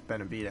Joseph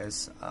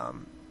Benavidez.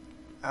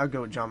 I'll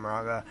go with John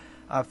Moraga.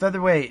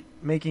 Featherweight,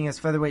 making his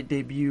featherweight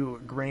debut,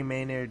 Gray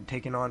Maynard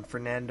taking on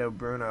Fernando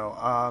Bruno.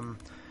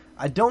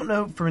 I don't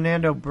know who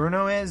Fernando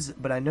Bruno is,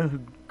 but I know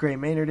who Gray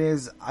Maynard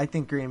is. I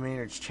think Gray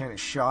Maynard's chin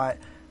is shot.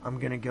 I'm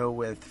going to go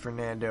with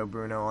Fernando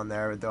Bruno on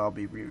there, though I'll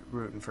be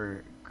rooting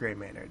for Gray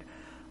Maynard.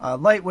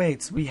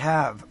 Lightweights, we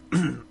have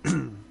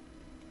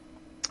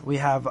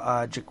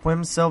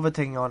Jaquim Silva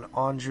taking on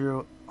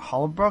Andrew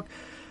Hollowbrook.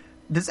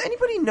 Does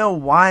anybody know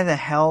why the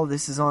hell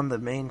this is on the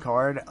main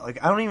card?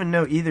 Like, I don't even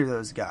know either of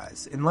those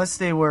guys, unless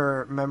they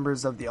were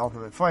members of the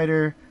Ultimate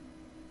Fighter.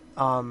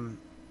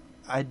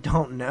 I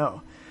don't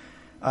know.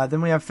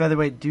 Then we have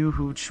featherweight Du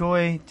Hu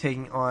Choi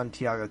taking on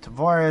Thiago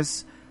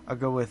Tavares. I'll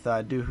go with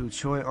Du Hu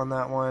Choi on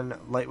that one.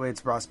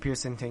 Lightweights, Ross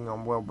Pearson taking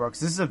on Will Brooks.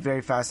 This is a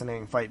very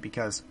fascinating fight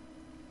because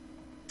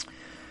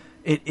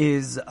it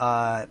is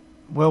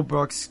Will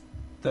Brooks,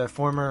 the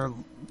former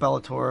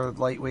Bellator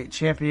lightweight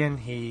champion.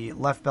 He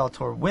left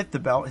Bellator with the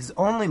belt. His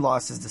only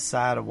loss is to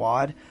Saad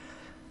Awad.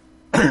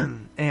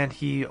 And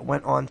he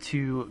went on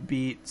to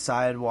beat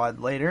Saad Awad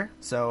later.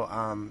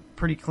 So,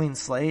 pretty clean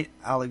slate.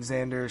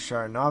 Alexander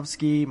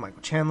Sharanovsky,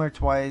 Michael Chandler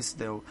twice.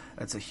 Though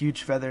that's a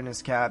huge feather in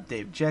his cap.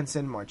 Dave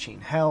Jensen,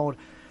 Marcin Held.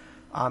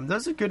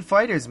 Those are good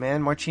fighters,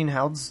 man. Marcin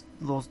Held's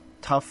a little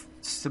tough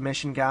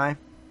submission guy.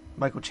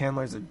 Michael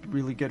Chandler's a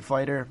really good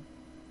fighter.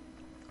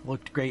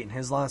 Looked great in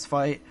his last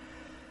fight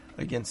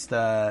against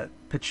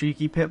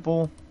Patricky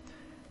Pitbull.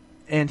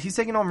 And he's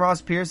taking on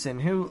Ross Pearson,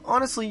 who,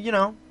 honestly,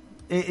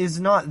 is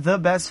not the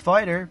best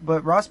fighter,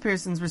 but Ross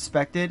Pearson's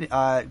respected.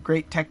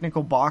 Great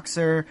technical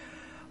boxer.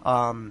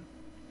 Looking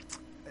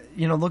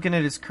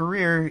at his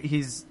career,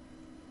 he's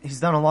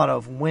done a lot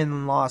of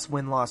win-loss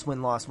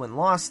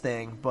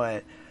thing,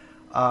 but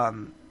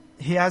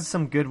he has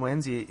some good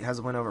wins. He has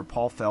a win over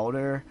Paul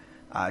Felder,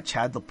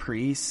 Chad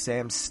Laprise,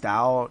 Sam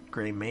Stout,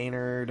 Gray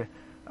Maynard,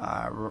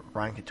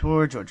 Ryan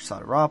Couture, George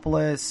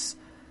Soteropoulos,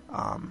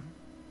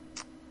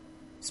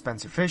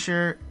 Spencer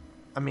Fisher.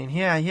 I mean, he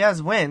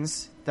has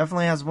wins.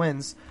 Definitely has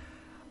wins.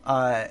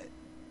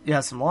 He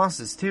has some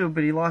losses too,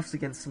 but he lost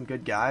against some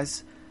good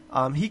guys.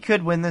 He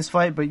could win this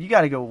fight, but you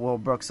got to go with Will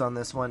Brooks on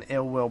this one.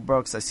 Will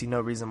Brooks. I see no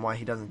reason why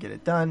he doesn't get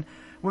it done.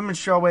 Women's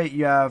strawweight,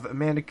 you have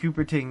Amanda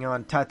Cooper taking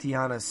on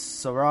Tatiana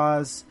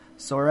Suarez.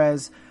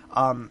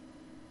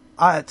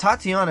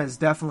 Tatiana is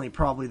definitely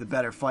probably the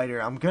better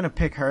fighter. I'm going to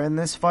pick her in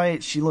this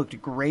fight. She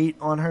looked great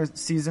on her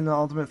season of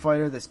Ultimate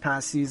Fighter this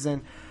past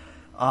season.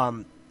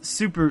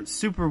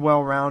 Super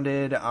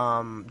well-rounded,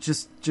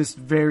 just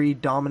very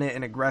dominant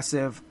and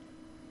aggressive.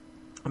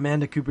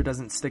 Amanda Cooper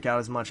doesn't stick out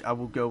as much. I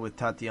will go with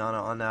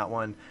Tatiana on that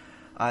one.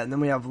 And then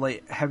we have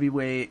light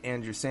heavyweight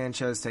Andrew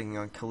Sanchez taking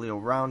on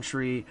Khalil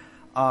Roundtree.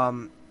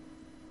 I'm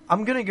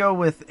going to go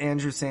with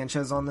Andrew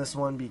Sanchez on this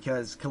one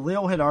because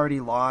Khalil had already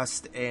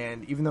lost,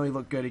 and even though he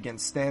looked good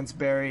against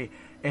Stansberry,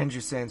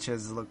 Andrew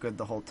Sanchez has looked good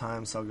the whole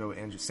time, so I'll go with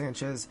Andrew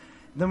Sanchez.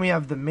 Then we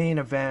have the main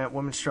event,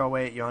 women's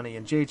strawweight, Joanna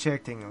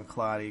Jędrzejczyk taking on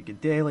Claudia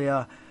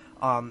Gadelha.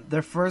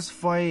 Their first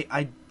fight,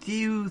 I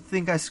do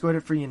think I scored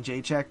it for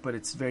Jędrzejczyk, but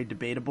it's very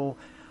debatable.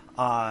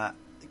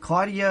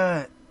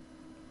 Claudia,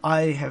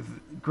 I have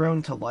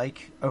grown to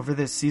like over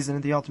this season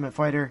of The Ultimate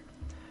Fighter.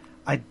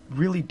 I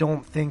really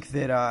don't think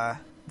that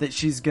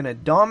she's going to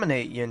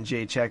dominate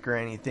Jędrzejczyk or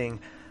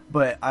anything,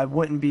 but I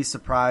wouldn't be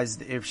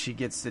surprised if she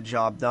gets the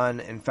job done.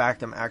 In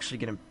fact, I'm actually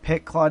going to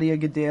pick Claudia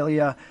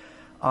Gadelha.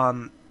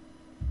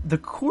 The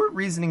core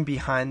reasoning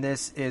behind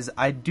this is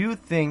I do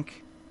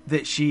think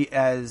that she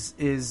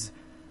is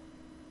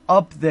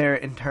up there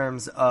in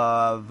terms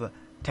of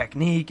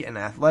technique and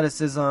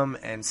athleticism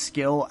and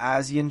skill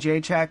as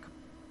Jędrzejczyk.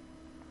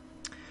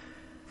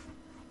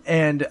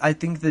 And I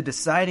think the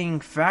deciding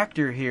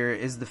factor here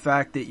is the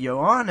fact that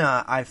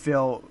Joanna, I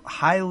feel,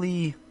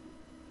 highly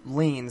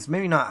leans,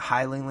 maybe not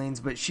highly leans,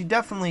 but she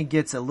definitely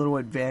gets a little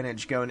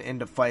advantage going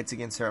into fights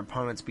against her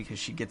opponents because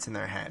she gets in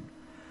their head.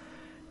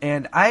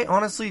 And I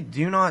honestly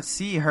do not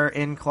see her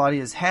in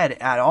Claudia's head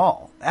at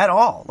all. At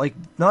all. Like,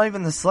 not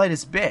even the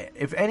slightest bit.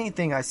 If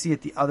anything, I see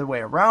it the other way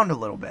around a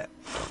little bit.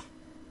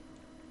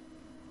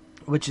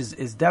 Which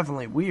is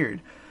definitely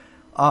weird.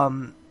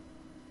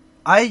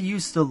 I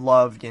used to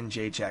love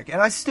Jędrzejczyk,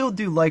 and I still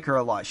do like her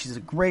a lot. She's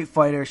a great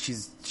fighter.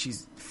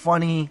 She's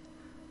funny.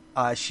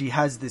 She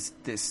has this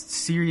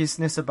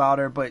seriousness about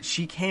her, but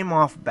she came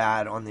off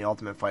bad on The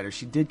Ultimate Fighter.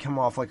 She did come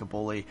off like a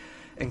bully.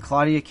 And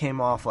Claudia came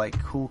off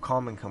like cool,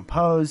 calm, and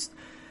composed,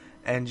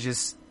 and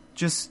just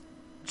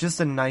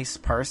a nice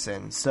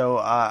person. So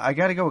I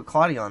got to go with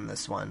Claudia on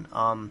this one.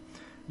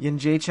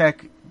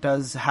 Jędrzejczyk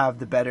does have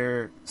the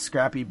better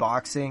scrappy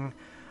boxing,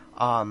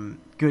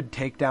 good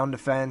takedown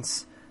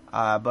defense,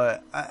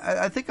 but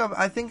I think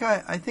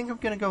I'm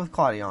gonna go with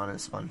Claudia on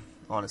this one,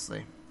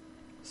 honestly.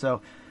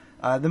 So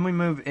then we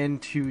move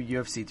into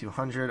UFC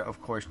 200,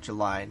 of course,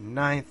 July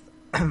 9th.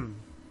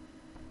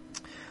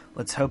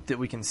 Let's hope that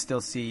we can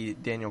still see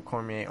Daniel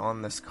Cormier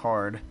on this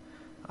card.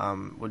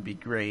 Would be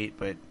great,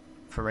 but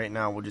for right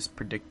now, we'll just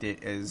predict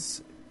it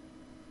as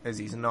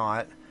he's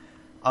not.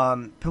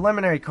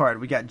 Preliminary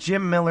card, we got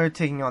Jim Miller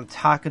taking on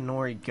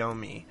Takanori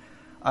Gomi.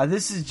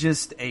 This is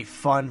just a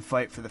fun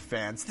fight for the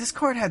fans. This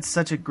card had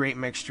such a great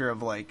mixture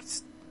of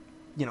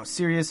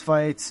serious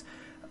fights,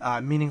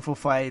 meaningful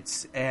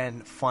fights,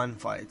 and fun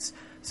fights.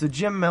 So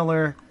Jim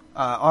Miller,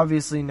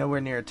 obviously nowhere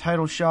near a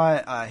title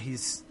shot.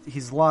 He's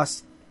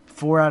lost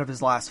 4 out of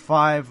his last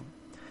 5.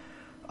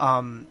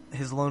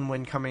 His lone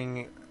win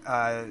coming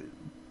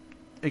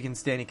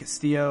against Danny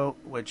Castillo,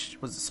 which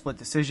was a split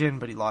decision,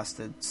 but he lost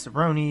to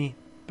Cerrone,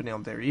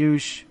 Beneil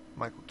Dariush,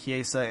 Michael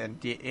Chiesa, and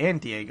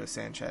Diego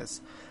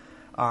Sanchez.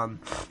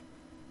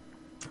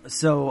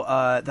 So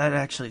that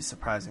actually is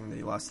surprising that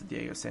he lost to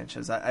Diego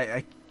Sanchez.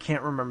 I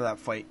can't remember that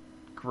fight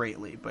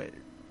greatly, but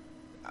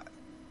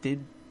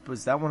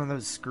was that one of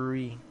those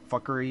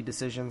fuckery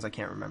decisions? I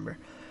can't remember.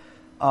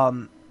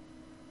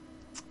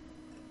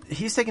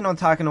 He's taking on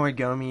Takanori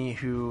Gomi,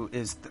 who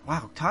is...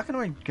 Wow,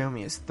 Takanori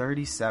Gomi is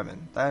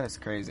 37. That is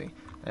crazy.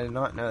 I did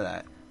not know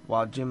that.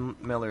 While Jim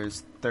Miller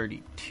is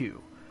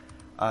 32.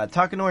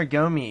 Takanori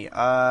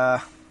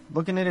Gomi,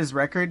 looking at his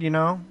record,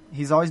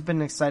 he's always been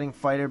an exciting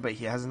fighter, but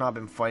he has not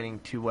been fighting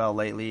too well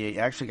lately. He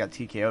actually got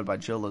TKO'd by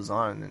Joe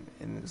Lozon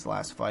in his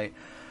last fight.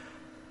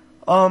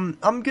 I'm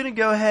going to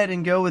go ahead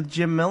and go with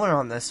Jim Miller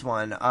on this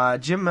one.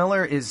 Jim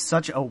Miller is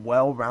such a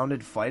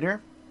well-rounded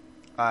fighter.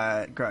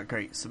 Got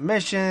great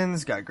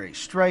submissions, got great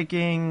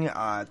striking,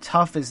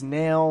 tough as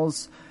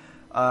nails.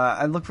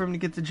 I look for him to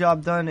get the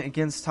job done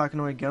against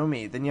Takanori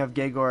Gomi. Then you have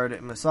Gegard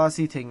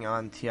Mousasi taking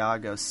on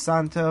Thiago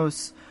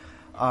Santos.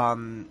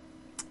 Thiago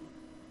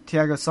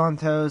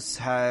Santos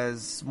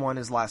has won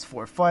his last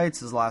 4 fights,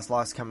 his last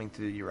loss coming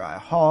to Uriah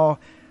Hall.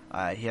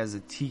 He has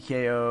a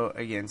TKO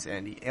against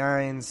Andy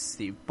Ines,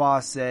 Steve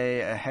Bosse,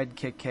 a head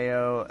kick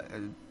KO, a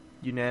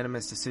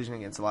unanimous decision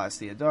against Elias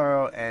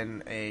Theodoro,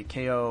 and a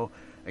KO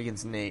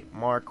against Nate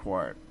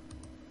Marquardt.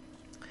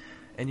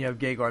 And you have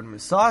Gegard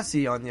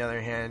Mousasi, on the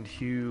other hand,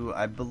 who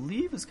I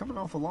believe is coming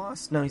off a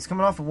loss. No, he's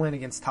coming off a win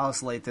against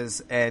Talos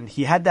Leites, and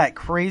he had that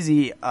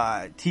crazy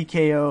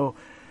TKO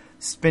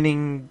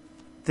spinning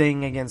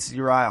thing against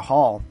Uriah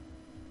Hall,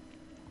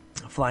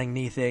 flying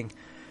knee thing,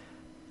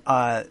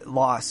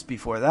 loss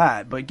before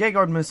that. But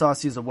Gegard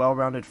Mousasi is a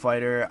well-rounded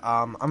fighter.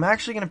 I'm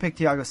actually going to pick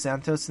Thiago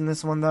Santos in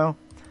this one, though.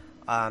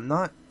 I'm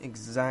not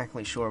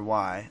exactly sure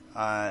why.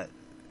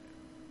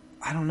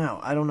 I don't know.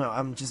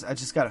 I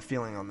just got a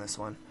feeling on this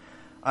one.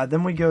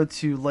 Then we go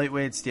to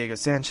lightweights. Diego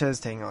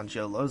Sanchez taking on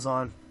Joe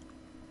Lozon.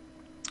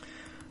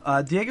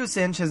 Diego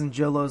Sanchez and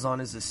Joe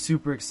Lozon is a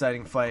super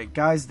exciting fight.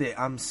 Guys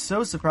that I'm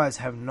so surprised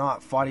have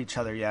not fought each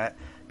other yet,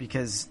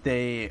 because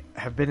they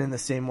have been in the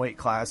same weight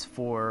class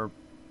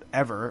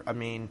forever. I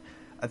mean,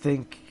 I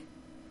think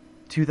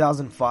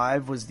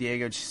 2005 was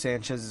Diego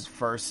Sanchez's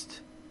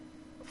first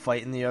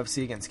fight in the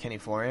UFC against Kenny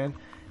Florian.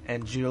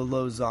 And Joe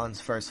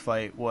Lozon's first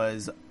fight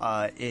was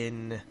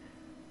in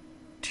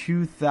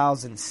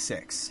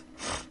 2006,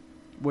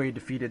 where he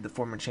defeated the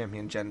former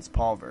champion Jens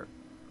Pulver.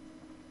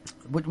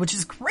 Which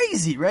is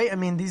crazy, right? I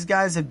mean, these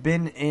guys have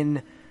been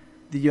in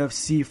the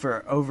UFC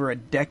for over a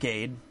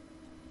decade,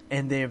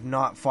 and they have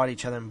not fought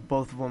each other, and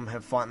both of them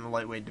have fought in the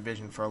lightweight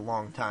division for a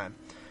long time.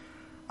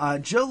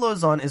 Joe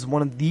Lozon is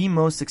one of the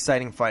most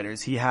exciting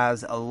fighters. He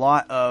has a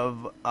lot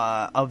of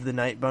the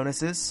night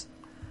bonuses.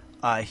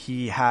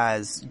 He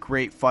has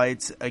great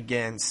fights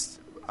against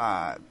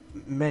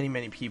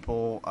many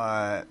people.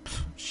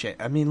 Shit.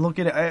 I mean, look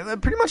at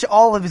it. Pretty much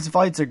all of his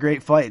fights are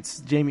great fights.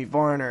 Jamie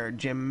Varner,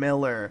 Jim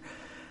Miller,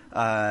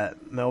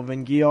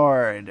 Melvin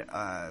Guillard.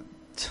 I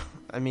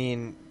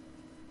mean,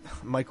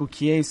 Michael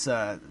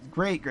Chiesa.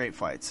 Great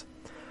fights.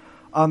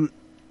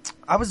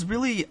 I was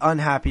really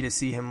unhappy to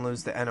see him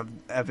lose to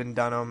Evan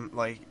Dunham.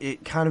 Like,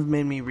 it kind of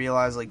made me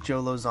realize, like,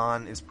 Joe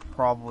Lozon is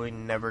probably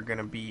never going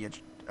to be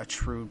a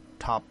true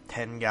top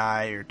 10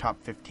 guy or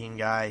top 15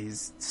 guy.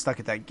 He's stuck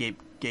at that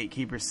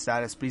gatekeeper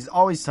status, but he's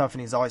always tough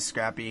and he's always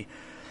scrappy.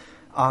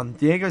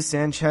 Diego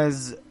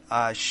Sanchez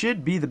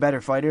should be the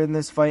better fighter in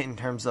this fight in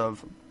terms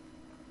of...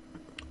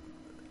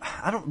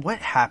 what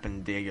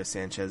happened to Diego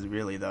Sanchez,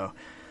 really, though?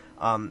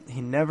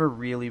 He never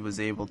really was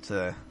able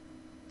to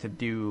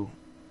do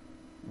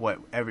what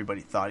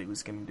everybody thought he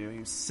was going to do. He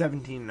was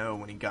 17-0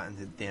 when he got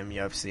into the damn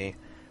UFC.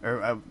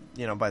 Or,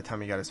 by the time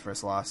he got his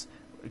first loss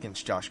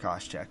against Josh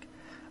Koscheck.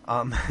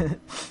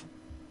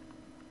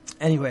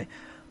 Anyway,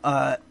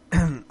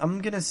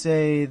 I'm going to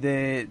say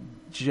that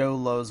Joe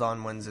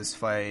Lozon wins this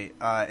fight.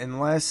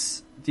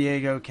 Unless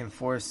Diego can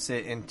force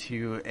it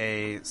into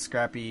a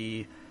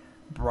scrappy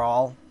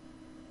brawl,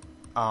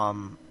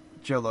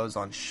 Joe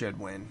Lozon should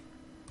win.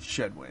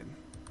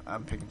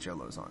 I'm picking Joe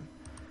Lozon.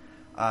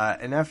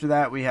 And after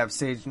that, we have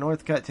Sage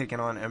Northcutt taking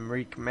on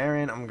Emric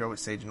Marin. I'm going to go with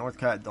Sage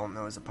Northcutt. Don't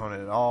know his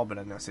opponent at all, but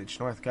I know Sage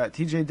Northcutt.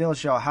 TJ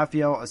Dillashaw,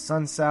 Rafael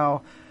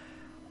Assunção.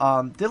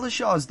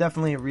 Dillashaw is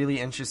definitely a really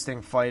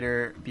interesting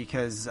fighter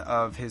because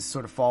of his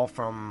sort of fall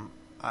from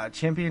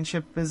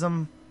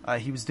championshipism.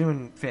 He was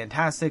doing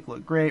fantastic,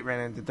 looked great, ran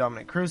into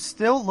Dominic Cruz,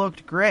 still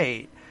looked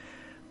great,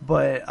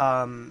 but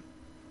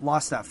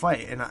lost that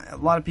fight. And a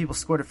lot of people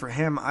scored it for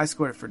him. I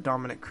scored it for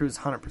Dominic Cruz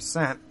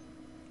 100%.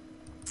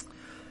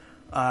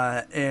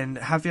 And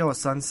Rafael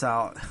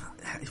Assunção,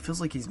 it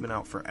feels like he's been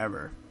out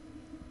forever.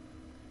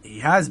 He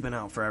has been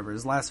out forever.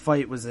 His last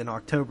fight was in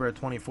October of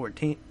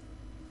 2014.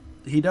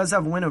 He does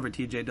have a win over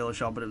TJ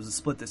Dillashaw, but it was a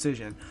split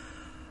decision.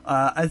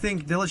 I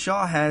think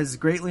Dillashaw has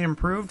greatly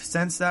improved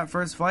since that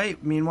first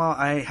fight. Meanwhile,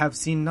 I have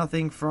seen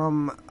nothing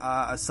from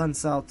Sun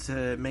South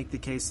to make the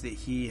case that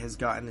he has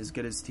gotten as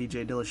good as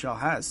TJ Dillashaw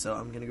has, so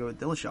I'm going to go with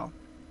Dillashaw.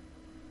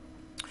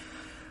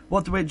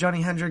 Welterweight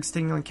Johnny Hendricks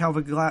taking on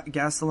Calvin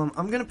Gastelum.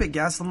 I'm going to pick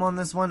Gastelum on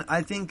this one.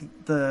 I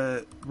think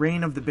the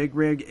reign of the big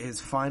rig is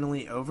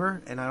finally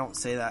over, and I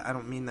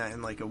don't mean that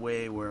in like a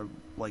way where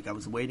like I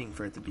was waiting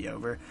for it to be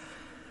over.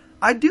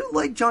 I do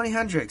like Johnny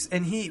Hendricks,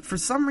 and for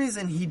some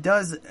reason, he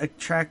does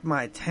attract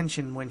my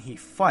attention when he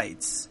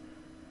fights.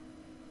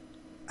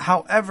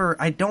 However,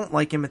 I don't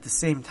like him at the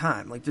same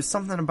time. Like, there's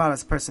something about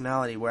his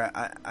personality where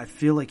I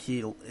feel like he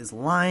is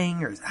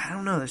lying, or I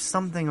don't know, there's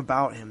something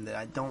about him that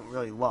I don't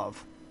really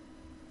love.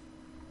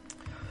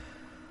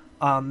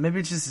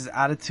 Maybe it's just his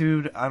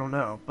attitude, I don't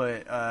know,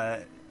 but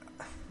I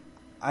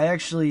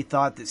actually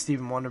thought that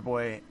Stephen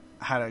Wonderboy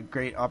had a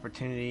great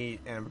opportunity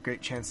and a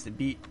great chance to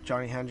beat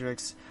Johnny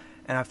Hendricks.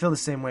 And I feel the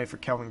same way for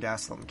Kelvin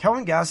Gastelum.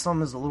 Kelvin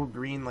Gastelum is a little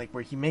green, like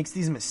where he makes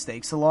these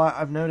mistakes a lot,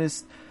 I've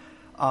noticed.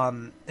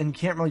 And you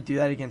can't really do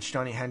that against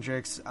Johnny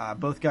Hendricks.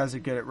 Both guys are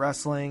good at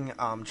wrestling.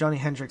 Johnny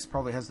Hendricks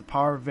probably has the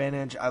power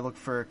advantage. I look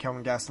for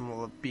Kelvin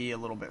Gastelum to be a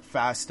little bit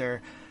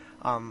faster.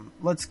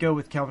 Let's go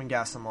with Kelvin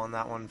Gastelum on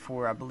that one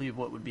for, I believe,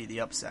 what would be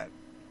the upset.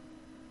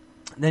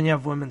 Then you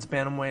have women's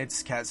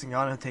bantamweights, Kat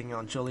Zingano taking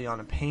on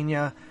Juliana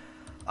Pena.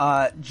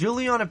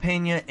 Juliana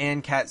Pena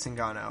and Kat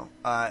Zingano.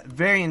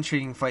 Very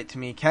intriguing fight to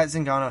me. Kat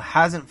Zingano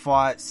hasn't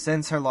fought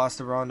since her loss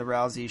to Ronda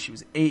Rousey. She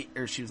was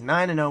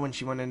 9-0 when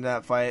she went into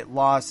that fight.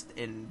 Lost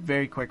in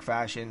very quick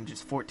fashion,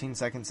 just 14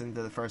 seconds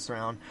into the first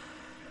round.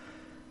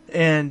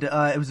 And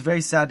it was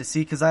very sad to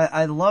see because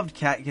I loved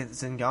Kat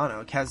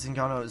Zingano. Kat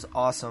Zingano is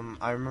awesome.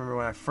 I remember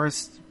when I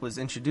first was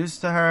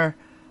introduced to her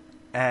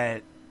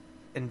at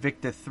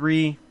Invicta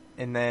 3.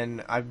 And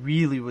then I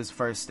really was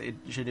first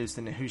introduced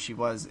into who she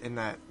was in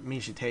that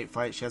Miesha Tate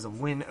fight. She has a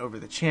win over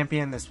the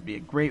champion. This would be a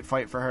great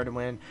fight for her to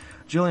win.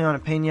 Juliana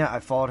Pena, I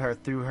followed her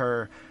through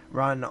her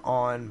run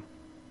on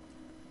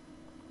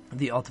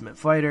The Ultimate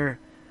Fighter.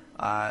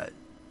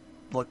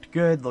 Looked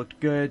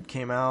good,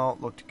 came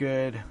out, looked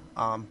good.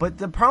 But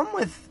the problem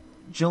with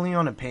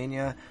Juliana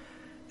Pena,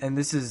 and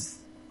this is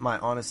my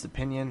honest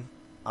opinion,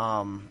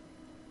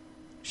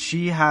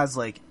 she has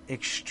like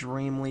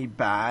extremely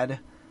bad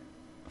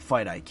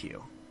fight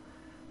IQ.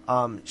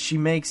 She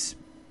makes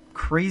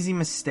crazy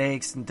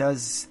mistakes and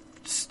does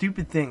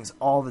stupid things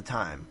all the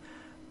time.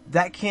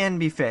 That can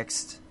be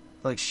fixed.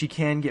 Like, she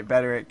can get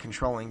better at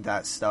controlling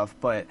that stuff,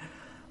 but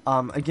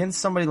against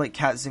somebody like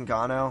Kat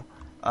Zingano,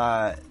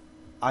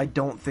 I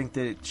don't think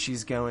that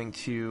she's going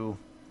to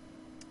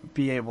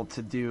be able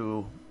to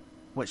do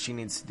what she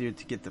needs to do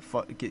to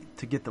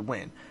get the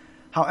win.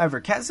 However,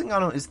 Kat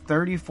Zingano is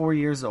 34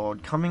 years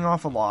old, coming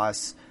off a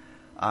loss.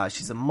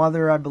 She's a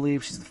mother, I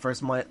believe. She's the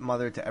first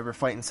mother to ever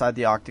fight inside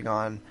the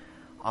octagon.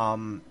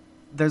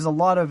 There's a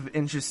lot of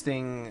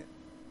interesting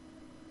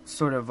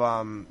sort of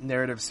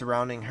narrative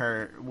surrounding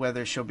her,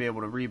 whether she'll be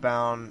able to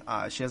rebound.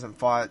 She hasn't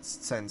fought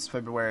since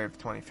February of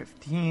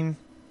 2015.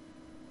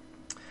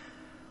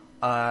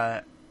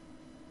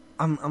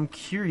 I'm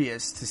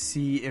curious to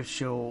see if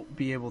she'll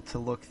be able to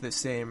look the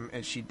same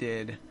as she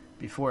did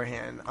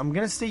beforehand. I'm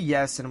going to say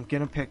yes, and I'm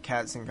going to pick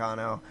Kat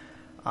Zingano.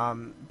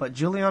 But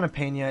Juliana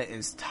Pena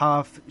is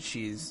tough.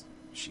 She's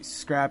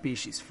scrappy.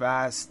 She's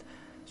fast.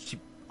 She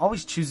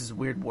always chooses a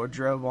weird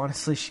wardrobe.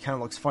 Honestly, she kind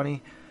of looks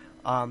funny.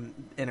 And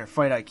her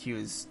fight IQ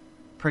is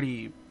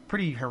pretty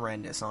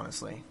horrendous,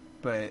 honestly.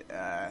 But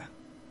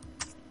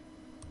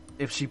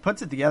if she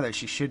puts it together,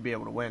 she should be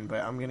able to win.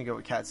 But I'm gonna go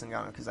with Kat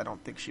Zingano because I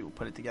don't think she will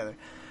put it together.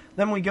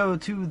 Then we go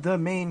to the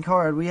main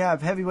card. We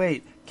have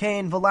heavyweight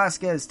Cain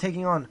Velasquez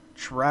taking on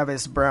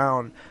Travis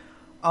Browne.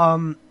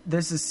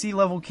 This is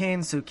C-level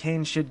Cain, so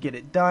Cain should get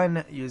it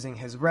done using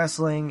his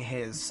wrestling,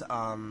 his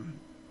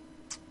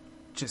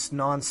just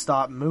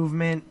non-stop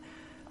movement,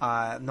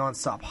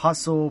 non-stop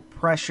hustle,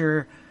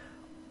 pressure.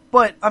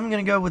 But I'm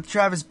going to go with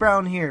Travis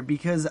Browne here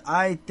because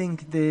I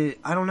think that,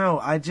 I don't know,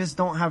 I just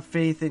don't have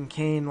faith in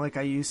Cain like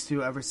I used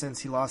to ever since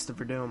he lost to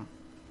Verdum.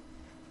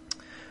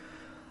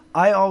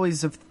 I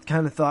always have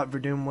kind of thought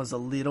Verdum was a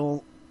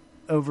little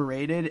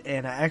overrated,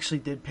 and I actually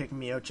did pick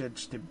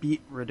Miocic to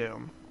beat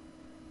Verdum.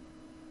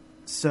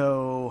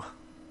 So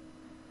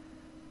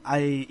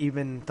I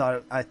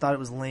thought it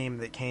was lame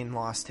that Cain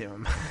lost to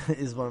him,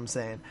 is what I'm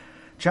saying.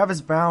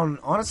 Travis Browne,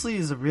 honestly,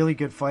 is a really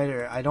good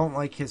fighter. I don't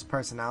like his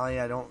personality.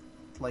 I don't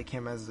like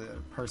him as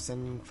a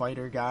person,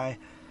 fighter guy.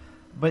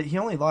 But he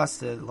only lost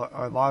to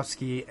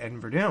Arlovsky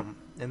and Verdum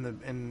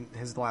in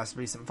his last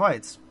recent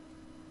fights.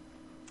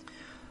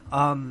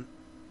 And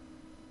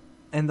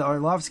the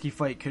Arlovsky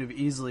fight could have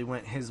easily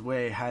went his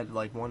way had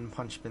like one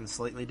punch been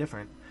slightly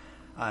different,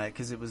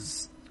 because it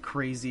was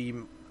crazy,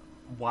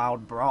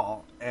 wild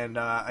brawl. And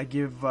I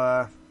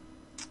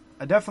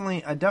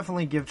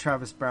definitely give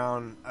Travis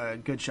Browne a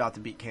good shot to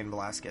beat Cain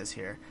Velasquez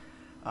here.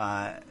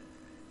 I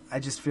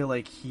just feel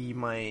like he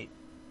might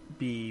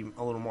be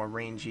a little more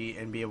rangy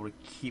and be able to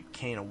keep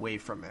Cain away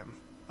from him.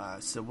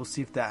 So we'll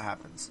see if that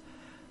happens.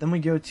 Then we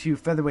go to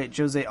featherweight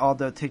Jose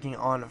Aldo taking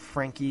on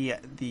Frankie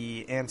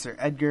the Answer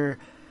Edgar.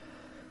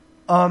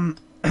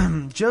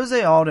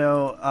 Jose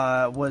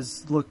Aldo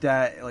was looked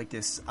at like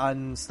this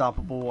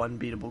unstoppable,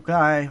 unbeatable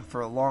guy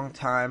for a long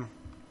time.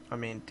 I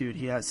mean, dude,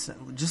 he has,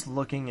 just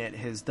looking at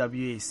his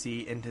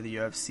WAC into the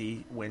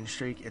UFC win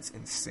streak, it's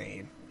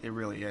insane. It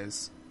really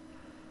is.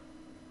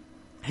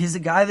 He's a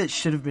guy that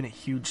should have been a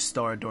huge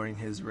star during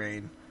his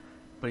reign,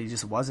 but he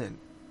just wasn't.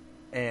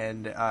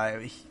 And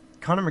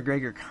Conor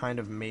McGregor kind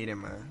of made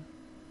him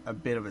a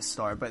bit of a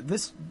star. But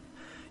this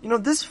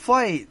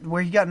fight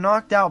where he got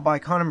knocked out by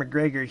Conor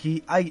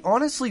McGregor, I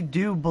honestly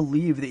do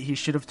believe that he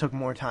should have took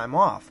more time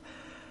off.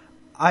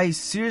 I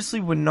seriously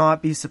would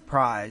not be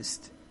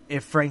surprised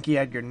if Frankie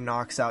Edgar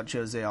knocks out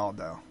Jose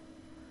Aldo.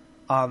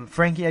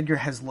 Frankie Edgar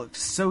has looked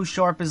so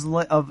sharp as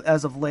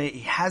of late.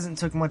 He hasn't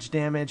took much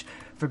damage.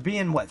 For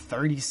being,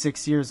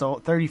 36 years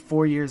old,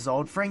 34 years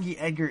old, Frankie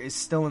Edgar is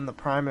still in the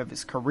prime of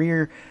his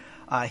career.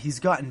 He's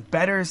gotten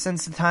better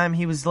since the time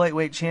he was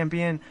lightweight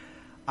champion.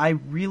 I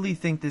really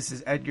think this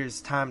is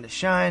Edgar's time to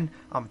shine.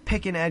 I'm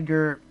picking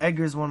Edgar.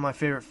 Edgar's one of my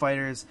favorite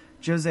fighters.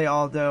 Jose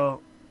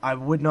Aldo, I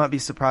would not be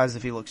surprised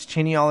if he looks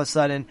chinny all of a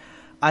sudden.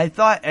 I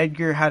thought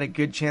Edgar had a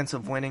good chance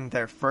of winning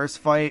their first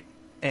fight,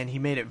 and he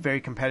made it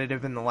very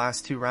competitive in the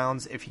last 2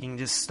 rounds. If he can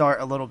just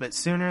start a little bit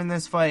sooner in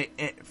this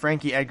fight,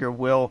 Frankie Edgar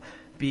will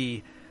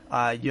be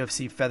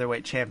UFC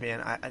featherweight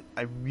champion.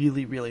 I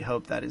really, really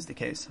hope that is the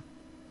case.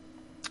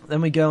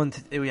 Then we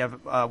have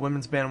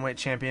women's bantamweight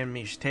champion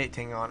Miesha Tate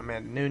taking on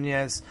Amanda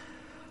Nunes.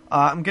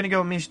 I'm going to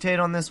go with Miesha Tate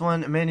on this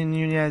one. Amanda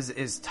Nunes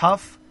is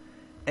tough,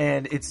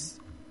 and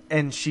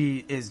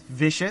she is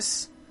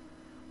vicious.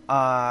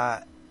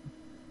 And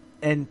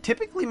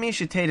typically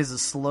Miesha Tate is a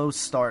slow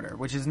starter,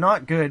 which is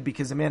not good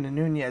because Amanda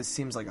Nunes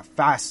seems like a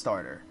fast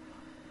starter.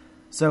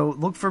 So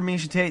look for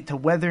Miesha Tate to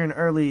weather an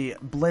early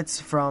blitz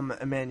from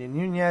Amanda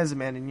Nunes.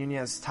 Amanda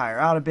Nunes tire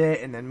out a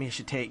bit, and then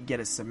Miesha Tate get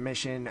a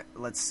submission,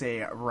 let's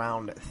say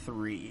round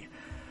 3.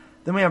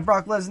 Then we have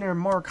Brock Lesnar and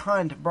Mark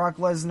Hunt. Brock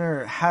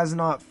Lesnar has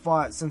not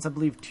fought since, I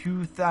believe,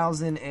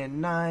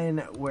 2009,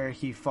 where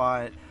he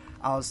fought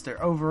Alistair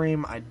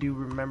Overeem. I do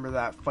remember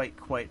that fight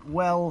quite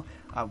well.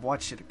 I've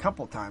watched it a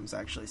couple times,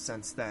 actually,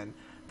 since then.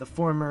 The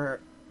former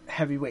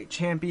heavyweight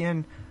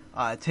champion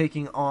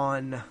taking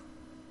on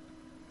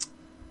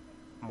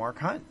Mark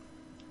Hunt.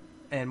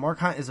 And Mark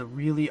Hunt is a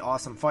really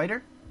awesome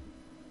fighter.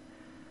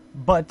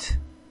 But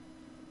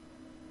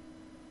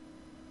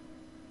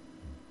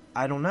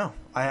I don't know.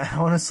 I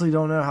honestly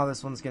don't know how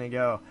this one's going to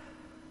go.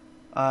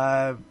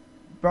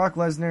 Brock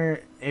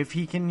Lesnar, if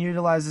he can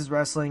utilize his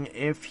wrestling,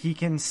 if he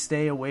can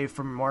stay away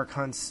from Mark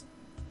Hunt's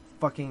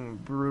fucking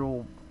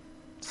brutal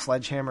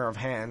sledgehammer of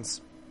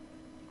hands,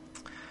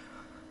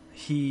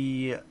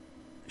 he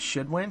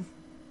should win.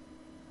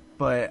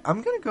 But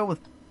I'm going to go with...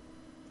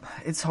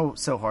 It's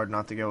so hard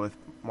not to go with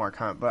Mark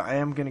Hunt, but I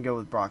am going to go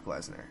with Brock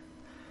Lesnar.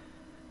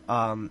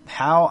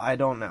 How? I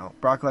don't know.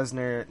 Brock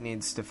Lesnar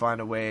needs to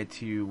find a way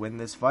to win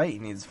this fight. He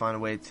needs to find a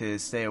way to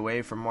stay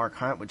away from Mark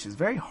Hunt, which is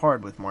very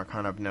hard with Mark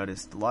Hunt, I've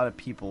noticed. A lot of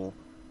people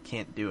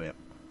can't do it.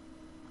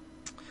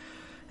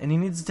 And he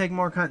needs to take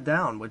Mark Hunt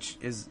down, which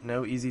is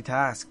no easy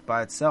task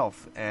by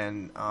itself.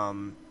 And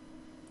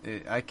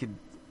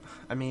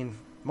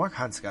Mark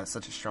Hunt's got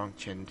such a strong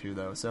chin too,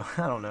 though. So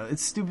I don't know.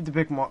 It's stupid to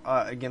pick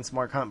against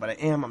Mark Hunt, but I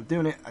am. I'm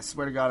doing it. I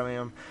swear to God I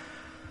am.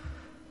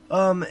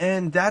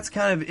 And that's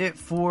kind of it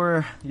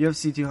for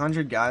UFC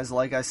 200, guys.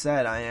 Like I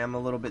said, I am a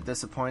little bit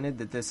disappointed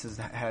that this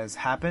has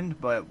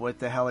happened, but what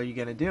the hell are you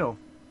gonna do?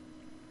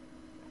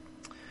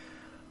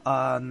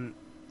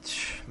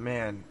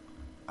 Man,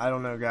 I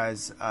don't know,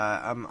 guys.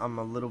 I'm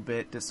a little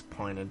bit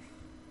disappointed,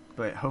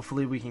 but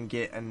hopefully we can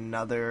get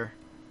another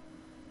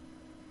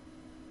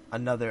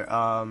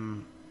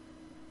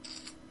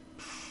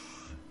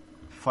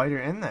fighter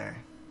in there.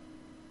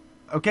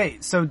 Okay,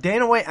 so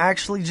Dana White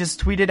actually just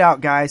tweeted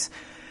out, guys,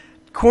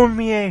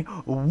 Cormier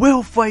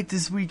will fight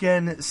this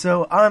weekend,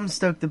 so I'm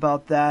stoked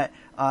about that.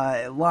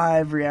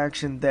 Live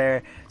reaction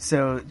there.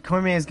 So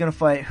Cormier is gonna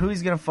fight. Who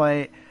he's gonna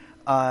fight?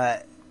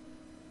 I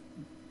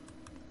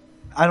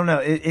don't know.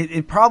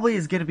 It probably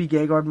is gonna be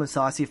Gegard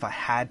Mousasi if I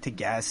had to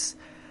guess.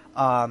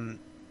 Man,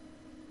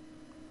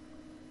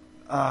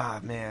 I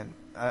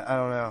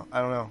don't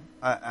know.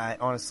 I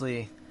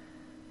honestly,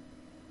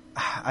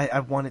 I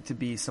want it to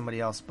be somebody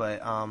else,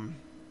 but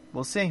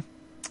we'll see.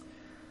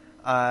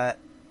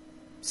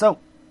 So,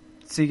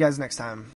 see you guys next time.